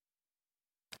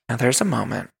 Now, there's a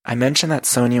moment. I mentioned that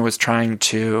Sonia was trying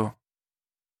to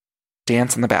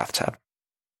dance in the bathtub.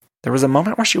 There was a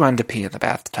moment where she wanted to pee in the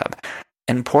bathtub.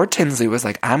 And poor Tinsley was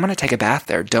like, I'm going to take a bath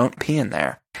there. Don't pee in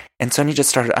there. And Sonia just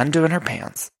started undoing her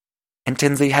pants. And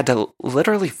Tinsley had to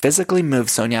literally physically move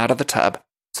Sonia out of the tub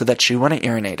so that she wouldn't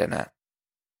urinate in it.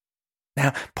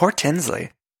 Now, poor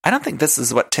Tinsley. I don't think this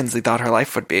is what Tinsley thought her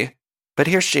life would be. But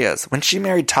here she is. When she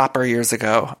married Topper years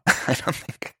ago, I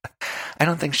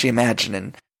don't think she imagined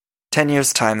in 10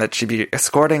 years' time that she'd be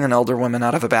escorting an older woman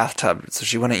out of a bathtub so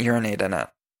she wouldn't urinate in it.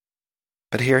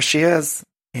 But here she is.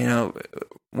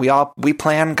 We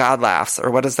plan, God laughs.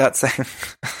 Or what does that say?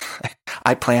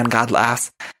 I plan, God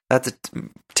laughs.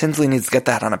 Tinsley needs to get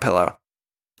that on a pillow.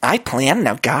 I plan,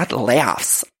 now God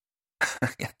laughs.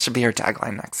 Yeah, should be her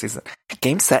tagline next season.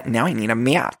 Game set, now I need a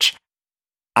match.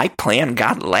 I plan,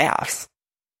 God laughs.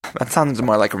 That sounds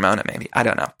more like Ramona, maybe. I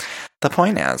don't know. The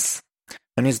point is,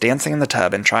 when he's dancing in the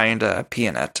tub and trying to pee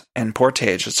in it, and poor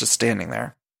Tage is just standing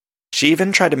there. She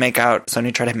even tried to make out,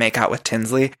 Sonia tried to make out with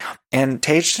Tinsley, and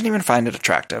Tage didn't even find it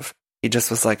attractive. He just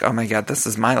was like, oh my God, this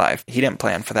is my life. He didn't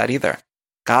plan for that either.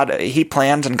 He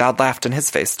planned and God laughed in his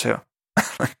face too.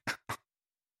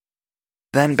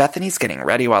 Then Bethany's getting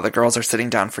ready while the girls are sitting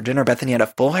down for dinner. Bethany had a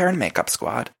full hair and makeup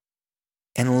squad.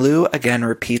 And Lou again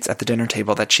repeats at the dinner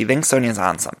table that she thinks Sonia's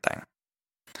on something.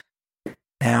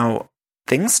 Now,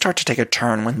 things start to take a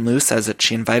turn when Lou says that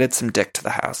she invited some dick to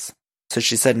the house. So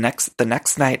she said the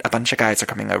next night a bunch of guys are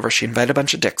coming over. She invited a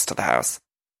bunch of dicks to the house.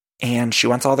 And she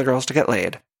wants all the girls to get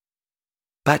laid.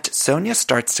 But Sonia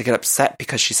starts to get upset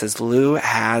because she says Lou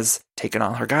has taken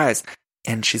all her guys.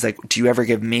 And she's like, do you ever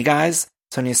give me guys?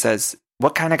 Sonia says,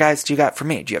 what kind of guys do you got for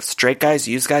me? Do you have straight guys,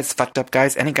 used guys, fucked up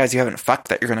guys, any guys you haven't fucked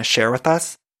that you're going to share with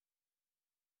us?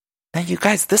 Now, you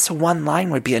guys, this one line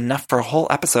would be enough for a whole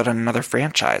episode on another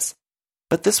franchise.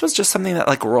 But this was just something that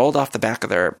like rolled off the back of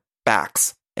their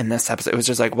backs in this episode. It was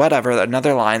just like, whatever,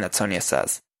 another line that Sonia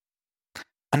says.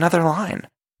 Another line.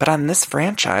 But on this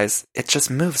franchise, it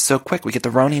just moves so quick. We get the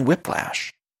Roni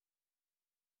whiplash.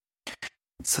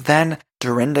 So then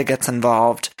Dorinda gets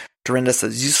involved. Dorinda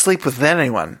says, you sleep with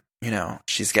anyone. You know,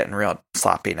 she's getting real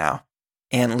sloppy now.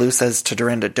 And Lou says to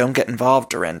Dorinda, don't get involved,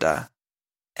 Dorinda.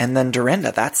 And then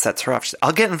Dorinda, that sets her off. She says,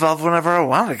 I'll get involved whenever I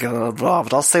want to get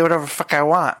involved. I'll say whatever the fuck I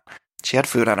want. She had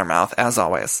food on her mouth, as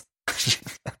always.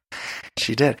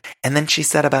 She did. And then she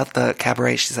said about the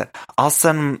cabaret, she said, I'll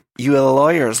send you a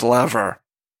lawyer's lever.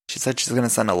 She said she's going to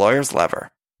send a lawyer's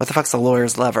lever. What the fuck's a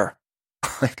lawyer's lever?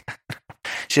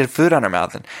 She had food on her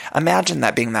mouth. And imagine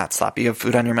that being that sloppy. You have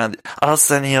food on your mouth. I'll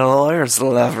send you a lawyer's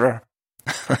lever.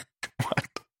 What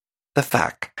the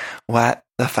fuck? What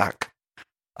the fuck?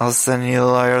 I'll send you a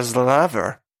lawyer's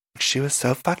lever. She was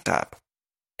so fucked up.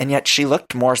 And yet she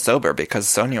looked more sober because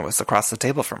Sonia was across the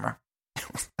table from her.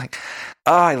 It was like,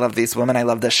 oh, I love these women. I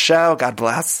love this show. God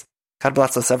bless. God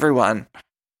bless us, everyone.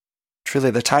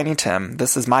 Truly, the Tiny Tim.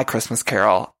 This is my Christmas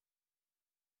Carol.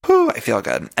 Whew, I feel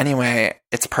good. Anyway,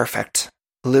 it's perfect.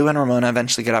 Lou and Ramona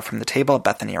eventually get up from the table.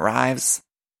 Bethany arrives.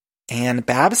 And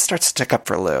Babs starts to stick up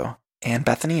for Lou. And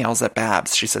Bethany yells at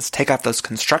Babs. She says, take off those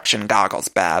construction goggles,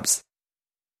 Babs.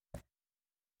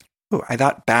 Ooh, I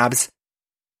thought Babs...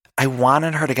 I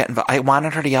wanted her to get involved. I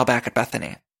wanted her to yell back at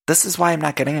Bethany. This is why I'm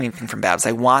not getting anything from Babs.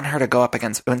 I want her to go up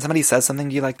against... When somebody says something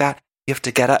to you like that, you have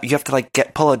to get up. You have to like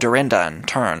pull a Dorinda and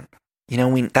turn. You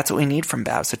know, that's what we need from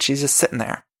Babs. But she's just sitting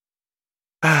there.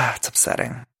 It's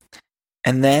upsetting.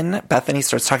 And then Bethany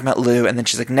starts talking about Lou, and then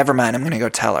she's like, never mind, I'm going to go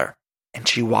tell her. And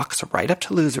she walks right up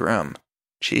to Lou's room.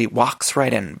 She walks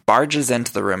right in, barges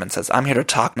into the room, and says, I'm here to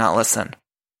talk, not listen.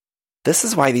 This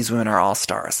is why these women are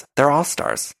all-stars. They're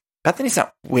all-stars. Bethany's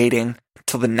not waiting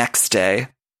till the next day.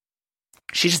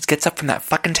 She just gets up from that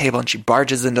fucking table, and she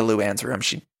barges into Luann's room.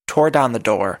 She tore down the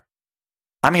door.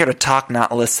 I'm here to talk,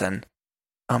 not listen.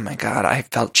 Oh my God, I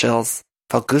felt chills,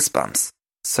 felt goosebumps.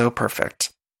 So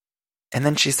perfect. And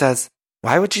then she says,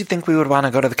 why would you think we would want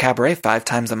to go to the cabaret 5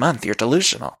 times a month? You're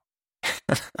delusional.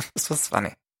 This was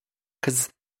funny. Because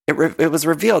it was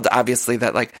revealed, obviously,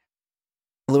 that, like,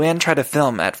 Luann tried to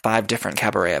film at 5 different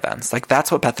cabaret events. Like,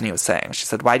 that's what Bethany was saying. She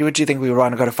said, why would you think we would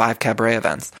want to go to 5 cabaret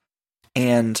events?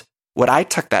 And what I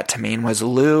took that to mean was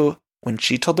Lou, when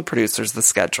she told the producers the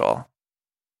schedule,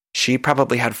 she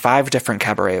probably had 5 different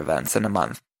cabaret events in a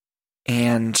month.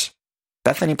 And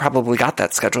Bethany probably got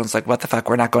that schedule and was like, what the fuck,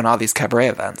 we're not going to all these cabaret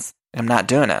events. I'm not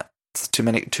doing it. It's too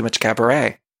much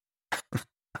cabaret.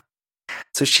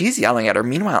 So she's yelling at her.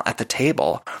 Meanwhile, at the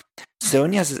table,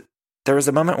 there was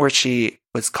a moment where she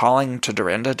was calling to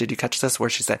Dorinda. Did you catch this? Where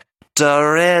she said,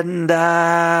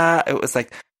 Dorinda. It was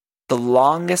like the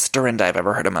longest Dorinda I've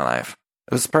ever heard in my life.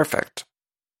 It was perfect.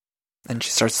 And she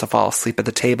starts to fall asleep at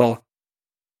the table.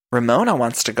 Ramona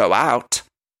wants to go out.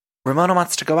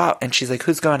 And she's like,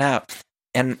 who's going out?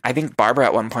 And I think Barbara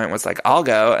at one point was like, I'll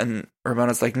go. And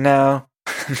Ramona's like, no.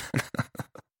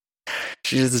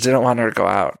 She just didn't want her to go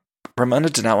out. Ramona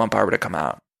did not want Barbara to come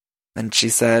out. And she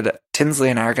said, Tinsley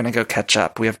and I are going to go catch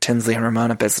up. We have Tinsley and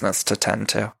Ramona business to tend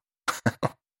to.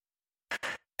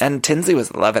 And Tinsley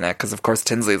was loving it because, of course,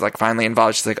 Tinsley's like finally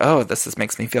involved. She's like, oh, this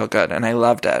makes me feel good. And I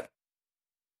loved it.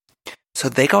 So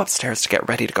they go upstairs to get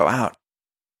ready to go out.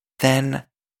 Then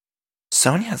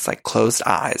Sonia's like closed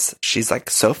eyes. She's like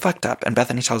so fucked up. And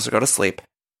Bethany tells her to go to sleep.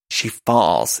 She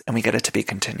falls and we get it to be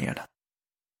continued.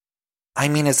 I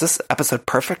mean, is this episode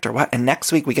perfect or what? And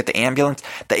next week we get the ambulance.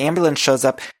 The ambulance shows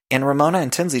up. and Ramona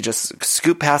and Tinsley just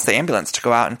scoot past the ambulance to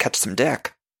go out and catch some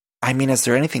dick. I mean, is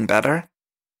there anything better?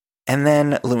 And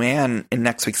then Luann in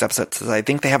next week's episode says, I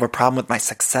think they have a problem with my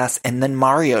success. And then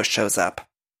Mario shows up.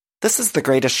 This is the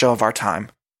greatest show of our time.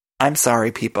 I'm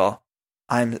sorry, people.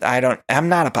 I'm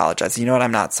not apologizing. You know what?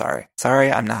 I'm not sorry.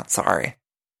 Sorry, I'm not sorry.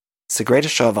 It's the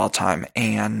greatest show of all time.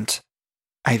 And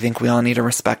I think we all need to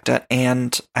respect it.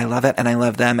 And I love it. And I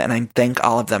love them. And I thank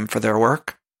all of them for their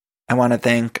work. I want to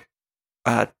thank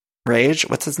Rage.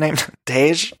 What's his name?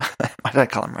 Tej? Why did I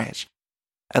call him Rage?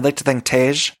 I'd like to thank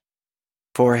Tej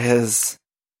for his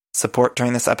support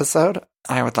during this episode.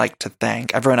 I would like to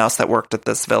thank everyone else that worked at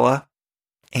this villa.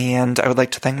 And I would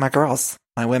like to thank my girls,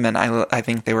 my women. I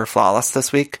think they were flawless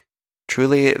this week.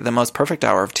 Truly the most perfect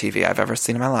hour of TV I've ever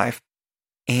seen in my life.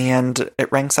 And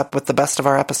it ranks up with the best of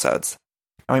our episodes.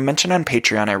 And we mentioned on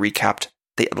Patreon, I recapped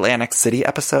the Atlantic City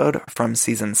episode from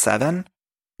season 7. If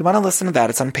you want to listen to that,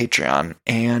 it's on Patreon.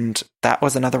 And that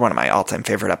was another one of my all-time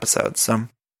favorite episodes. So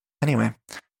anyway,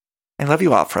 I love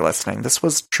you all for listening. This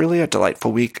was truly a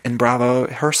delightful week in Bravo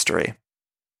history.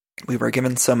 We were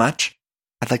given so much.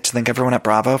 I'd like to thank everyone at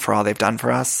Bravo for all they've done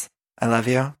for us. I love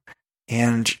you.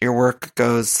 And your work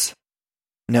goes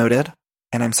noted.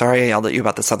 And I'm sorry I yelled at you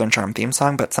about the Southern Charm theme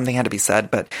song, but something had to be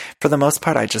said. But for the most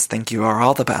part, I just think you are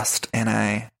all the best. And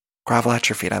I grovel at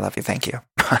your feet. I love you. Thank you.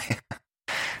 Bye.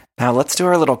 Now let's do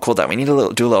our little cool down. We need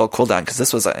to do a little cool down because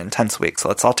this was an intense week. So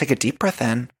let's all take a deep breath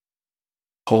in.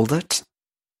 Hold it.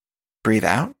 Breathe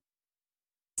out.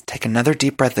 Take another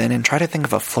deep breath in and try to think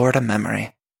of a Florida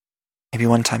memory. Maybe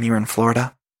one time you were in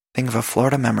Florida. Think of a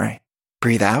Florida memory.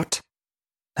 Breathe out.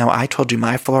 Now, I told you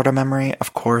my Florida memory.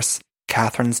 Of course,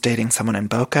 Catherine's dating someone in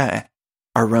Boca.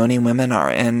 Our Roni women are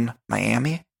in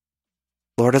Miami.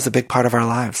 Florida's a big part of our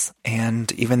lives.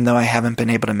 And even though I haven't been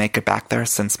able to make it back there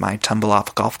since my tumble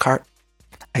off golf cart,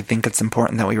 I think it's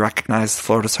important that we recognize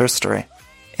Florida's history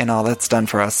and all that's done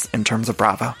for us in terms of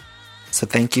Bravo. So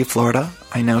thank you, Florida.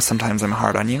 I know sometimes I'm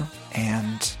hard on you,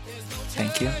 and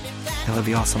thank you. I love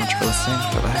you all so much for listening.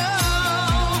 Bye-bye.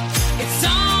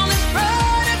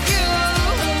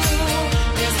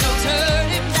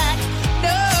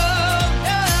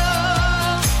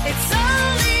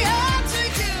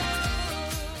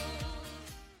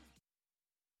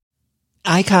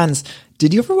 Icons,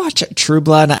 did you ever watch True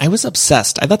Blood? I was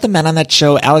obsessed. I thought the men on that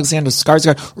show, Alexander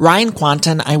Skarsgård, Ryan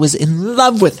Kwanten, I was in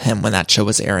love with him when that show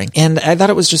was airing. And I thought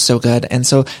it was just so good. And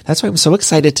so that's why I'm so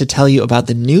excited to tell you about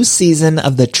the new season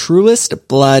of the Truest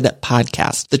Blood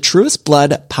podcast. The Truest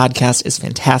Blood podcast is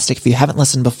fantastic. If you haven't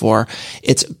listened before,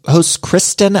 it's hosts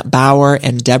Kristen Bauer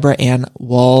and Deborah Ann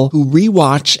Woll, who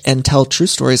rewatch and tell true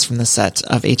stories from the set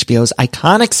of HBO's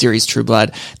iconic series True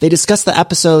Blood. They discuss the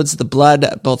episodes, the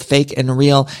blood, both fake and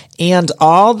real, and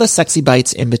all the sexy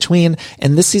bites in between.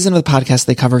 And this season of the podcast,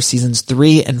 they cover seasons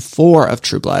 3 and 4 of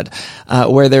True Blood,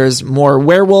 where there's more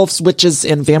werewolves, witches,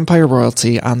 and vampire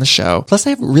royalty on the show. Plus,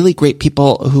 they have really great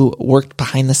people who worked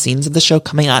behind the scenes of the show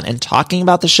coming on and talking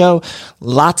about the show.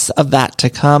 Lots of that to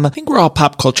come. I think we're all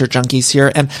pop culture junkies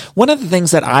here. And one of the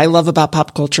things that I love about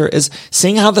pop culture is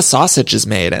seeing how the sausage is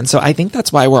made. And so I think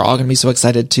that's why we're all going to be so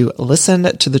excited to listen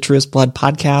to the Truest Blood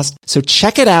podcast. So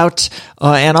check it out.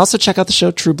 And also check out the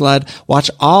show True Blood.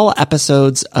 Watch all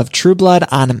episodes of True Blood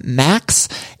on Max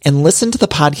and listen to the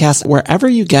podcast wherever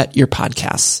you get your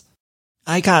podcasts.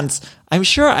 Icons, I'm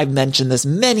sure I've mentioned this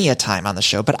many a time on the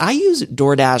show, but I use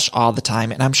DoorDash all the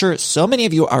time, and I'm sure so many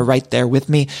of you are right there with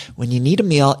me. When you need a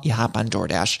meal, you hop on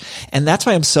DoorDash. And that's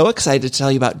why I'm so excited to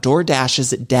tell you about DoorDash's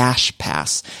Dash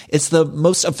Pass. It's the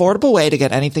most affordable way to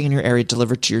get anything in your area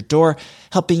delivered to your door,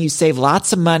 helping you save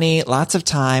lots of money, lots of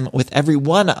time with every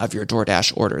one of your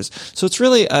DoorDash orders. So it's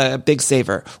really a big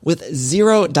saver with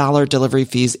 $0 delivery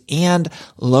fees and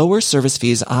lower service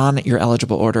fees on your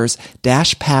eligible orders.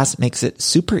 Dash Pass makes it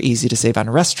super easy to save on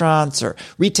restaurants or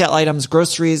retail items,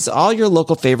 groceries, all your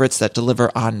local favorites that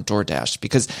deliver on DoorDash.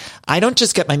 Because I don't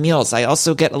just get my meals, I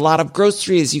also get a lot of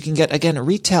groceries. You can get, again,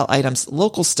 retail items,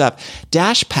 local stuff.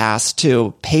 Dash Pass,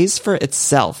 too, pays for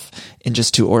itself in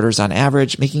just 2 orders on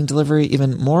average, making delivery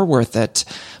even more worth it.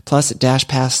 Plus, Dash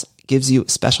Pass gives you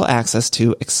special access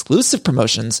to exclusive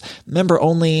promotions,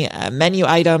 member-only menu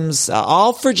items,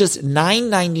 all for just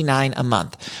 $9.99 a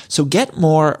month. So get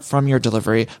more from your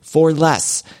delivery for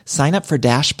less. Sign up for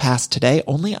Dash Pass today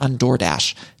only on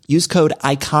DoorDash. Use code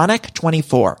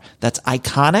ICONIC24. That's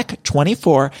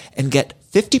ICONIC24 and get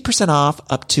 50% off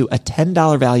up to a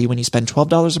 $10 value when you spend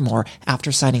 $12 or more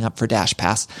after signing up for Dash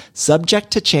Pass.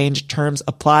 Subject to change. Terms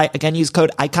apply. Again, use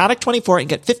code ICONIC24 and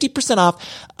get 50% off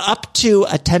up to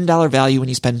a $10 value when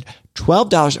you spend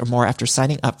 $12 or more after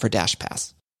signing up for Dash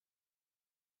Pass.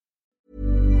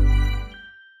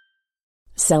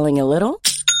 Selling a little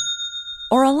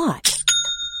or a lot?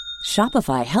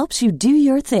 Shopify helps you do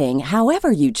your thing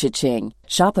however you cha-ching.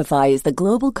 Shopify is the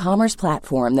global commerce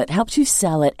platform that helps you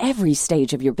sell at every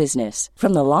stage of your business.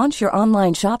 From the launch your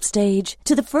online shop stage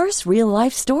to the first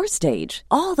real-life store stage,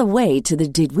 all the way to the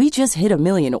did we just hit a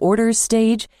million orders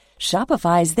stage.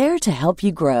 Shopify is there to help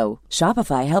you grow.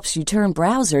 Shopify helps you turn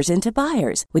browsers into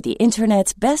buyers with the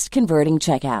internet's best converting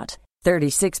checkout.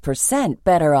 36%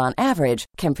 better on average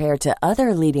compared to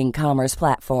other leading commerce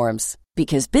platforms.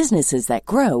 Because businesses that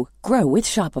grow, grow with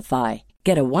Shopify.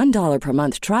 Get a $1 per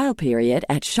month trial period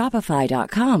at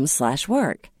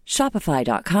shopify.com/work.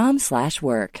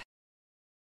 Shopify.com/work.